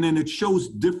 And then it shows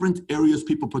different areas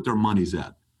people put their monies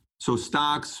at. So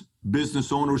stocks,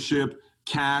 business ownership,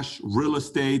 cash, real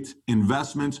estate,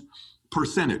 investments,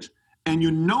 percentage. And you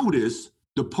notice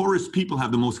the poorest people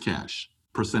have the most cash,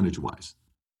 percentage-wise.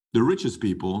 The richest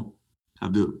people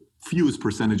have the fewest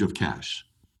percentage of cash.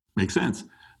 Makes sense.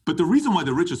 But the reason why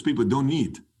the richest people don't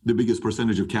need the biggest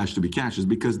percentage of cash to be cash is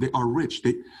because they are rich.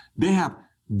 They have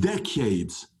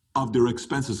decades of their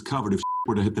expenses covered if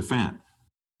were to hit the fan.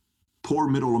 Poor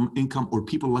middle income or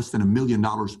people less than $1 million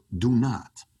do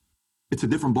not. It's a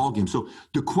different ballgame. So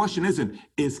the question isn't,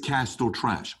 is cash still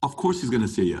trash? Of course he's going to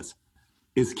say yes.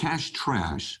 Is cash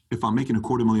trash if I'm making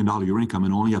 $250,000 year income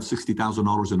and only have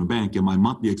 $60,000 in the bank and my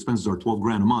monthly expenses are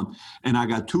 $12,000 a month and I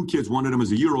got 2 kids, one of them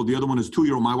is a year-old, the other one is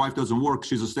 2-year-old, my wife doesn't work,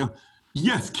 she's a stay.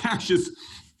 Yes, cash is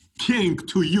king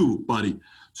to you, buddy.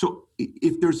 So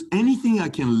if there's anything I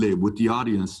can live with the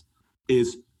audience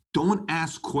is don't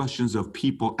ask questions of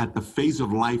people at the phase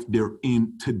of life they're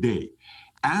in today.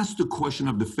 Ask the question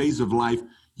of the phase of life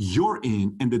you're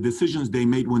in and the decisions they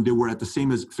made when they were at the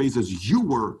same phase as you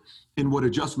were and what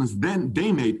adjustments then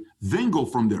they made, then go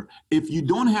from there. If you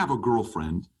don't have a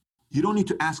girlfriend, you don't need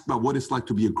to ask about what it's like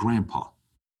to be a grandpa.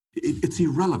 It's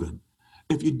irrelevant.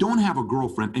 If you don't have a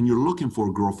girlfriend and you're looking for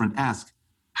a girlfriend, ask,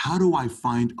 how do I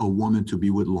find a woman to be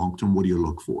with long-term? What do you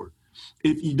look for?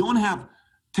 If you don't have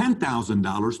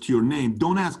 $10,000 to your name,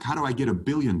 don't ask, how do I get $1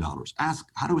 billion? Ask,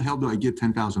 how the hell do I get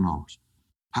 $10,000?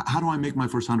 How do I make my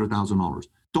first $100,000?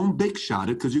 Don't big shot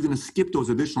it because you're going to skip those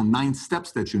additional 9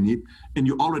 steps that you need. And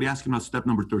you're already asking about step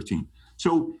number 13.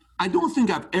 So I don't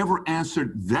think I've ever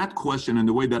answered that question in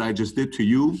the way that I just did to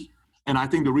you. And I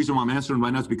think the reason why I'm answering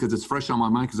right now is because it's fresh on my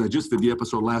mind because I just did the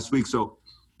episode last week. So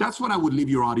that's what I would leave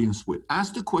your audience with.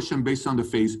 Ask the question based on the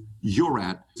phase you're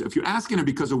at. If you're asking it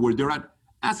because of where they're at,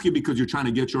 ask it because you're trying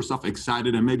to get yourself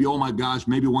excited and maybe, oh my gosh,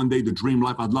 maybe one day the dream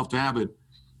life, I'd love to have it.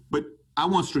 But I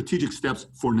want strategic steps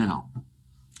for now.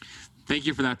 Thank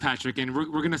you for that, Patrick. And we're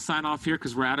going to sign off here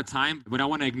because we're out of time. But I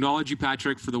want to acknowledge you,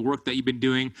 Patrick, for the work that you've been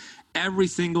doing every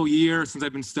single year since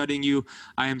I've been studying you.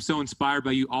 I am so inspired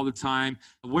by you all the time.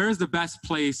 Where is the best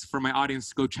place for my audience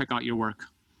to go check out your work?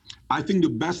 I think the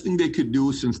best thing they could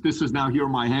do, since this is now here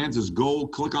in my hands, is go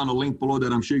click on the link below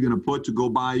that I'm sure you're going to put to go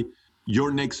buy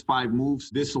your next 5 moves.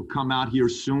 This will come out here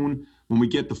soon when we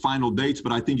get the final dates,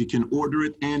 but I think you can order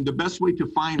it. And the best way to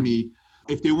find me,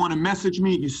 if they want to message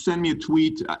me, you send me a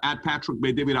tweet at Patrick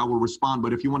Bay David, I will respond.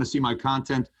 But if you want to see my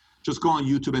content, just go on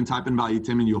YouTube and type in Value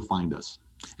Tim and you'll find us.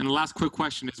 And the last quick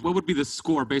question is, what would be the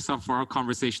score based off of our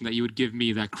conversation that you would give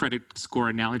me, that credit score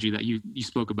analogy that you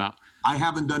spoke about? I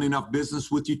haven't done enough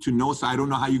business with you to know, so I don't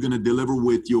know how you're going to deliver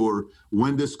with your,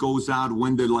 when this goes out,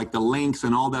 when the links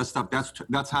and all that stuff.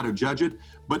 That's how to judge it.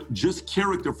 But just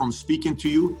character from speaking to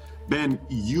you, then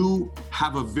you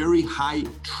have a very high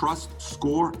trust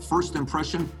score. First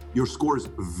impression, your score is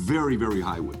very, very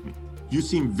high with me. You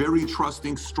seem very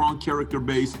trusting, strong character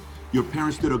base. Your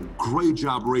parents did a great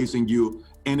job raising you,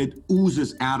 and it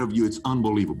oozes out of you. It's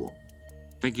unbelievable.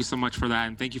 Thank you so much for that,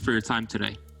 and thank you for your time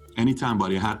today. Anytime,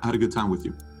 buddy. I had a good time with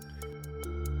you.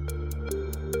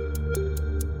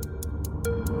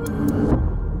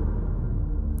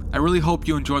 I really hope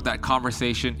you enjoyed that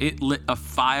conversation. It lit a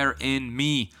fire in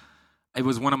me. It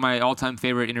was one of my all-time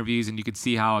favorite interviews, and you could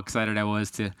see how excited I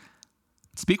was to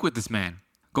speak with this man.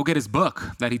 Go get his book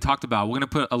that he talked about. We're going to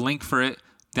put a link for it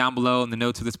down below in the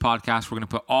notes of this podcast. We're going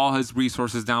to put all his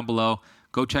resources down below.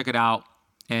 Go check it out.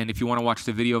 And if you want to watch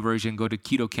the video version, go to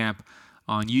Keto Camp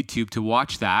on YouTube to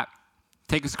watch that.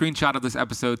 Take a screenshot of this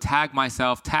episode, tag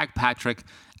myself, tag Patrick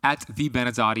at The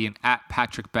Benazati and at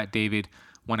Patrick Bet David.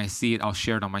 When I see it, I'll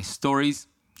share it on my stories.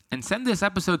 And send this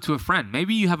episode to a friend.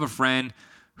 Maybe you have a friend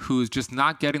who's just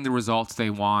not getting the results they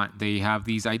want. They have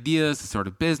these ideas to start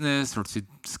a business or to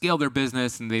scale their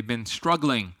business, and they've been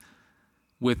struggling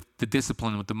with the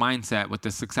discipline, with the mindset, with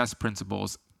the success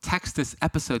principles. Text this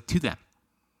episode to them.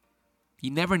 You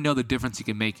never know the difference you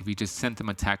can make if you just send them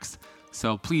a text.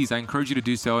 So please, I encourage you to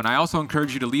do so. And I also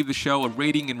encourage you to leave the show a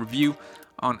rating and review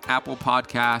on Apple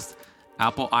Podcasts,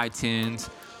 Apple iTunes,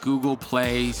 Google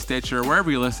Play, Stitcher, wherever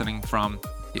you're listening from.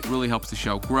 It really helps the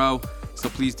show grow. So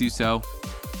please do so.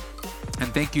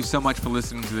 And thank you so much for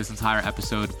listening to this entire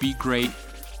episode. Be great.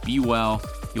 Be well.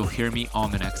 You'll hear me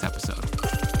on the next episode.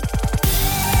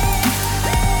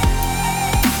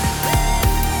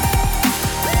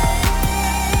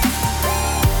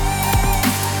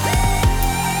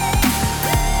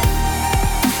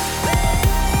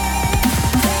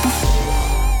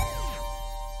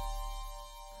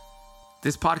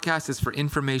 This podcast is for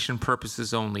information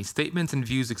purposes only. Statements and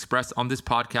views expressed on this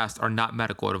podcast are not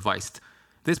medical advice.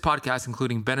 This podcast,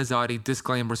 including Benazati,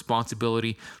 disclaim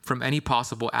responsibility from any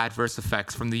possible adverse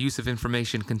effects from the use of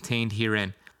information contained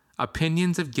herein.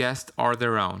 Opinions of guests are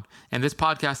their own, and this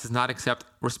podcast does not accept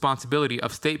responsibility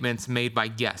of statements made by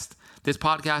guests. This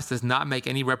podcast does not make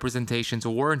any representations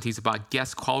or warranties about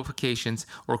guest qualifications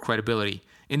or credibility.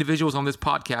 Individuals on this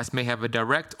podcast may have a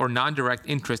direct or non-direct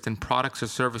interest in products or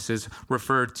services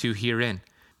referred to herein.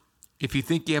 If you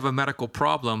think you have a medical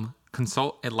problem,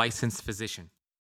 consult a licensed physician.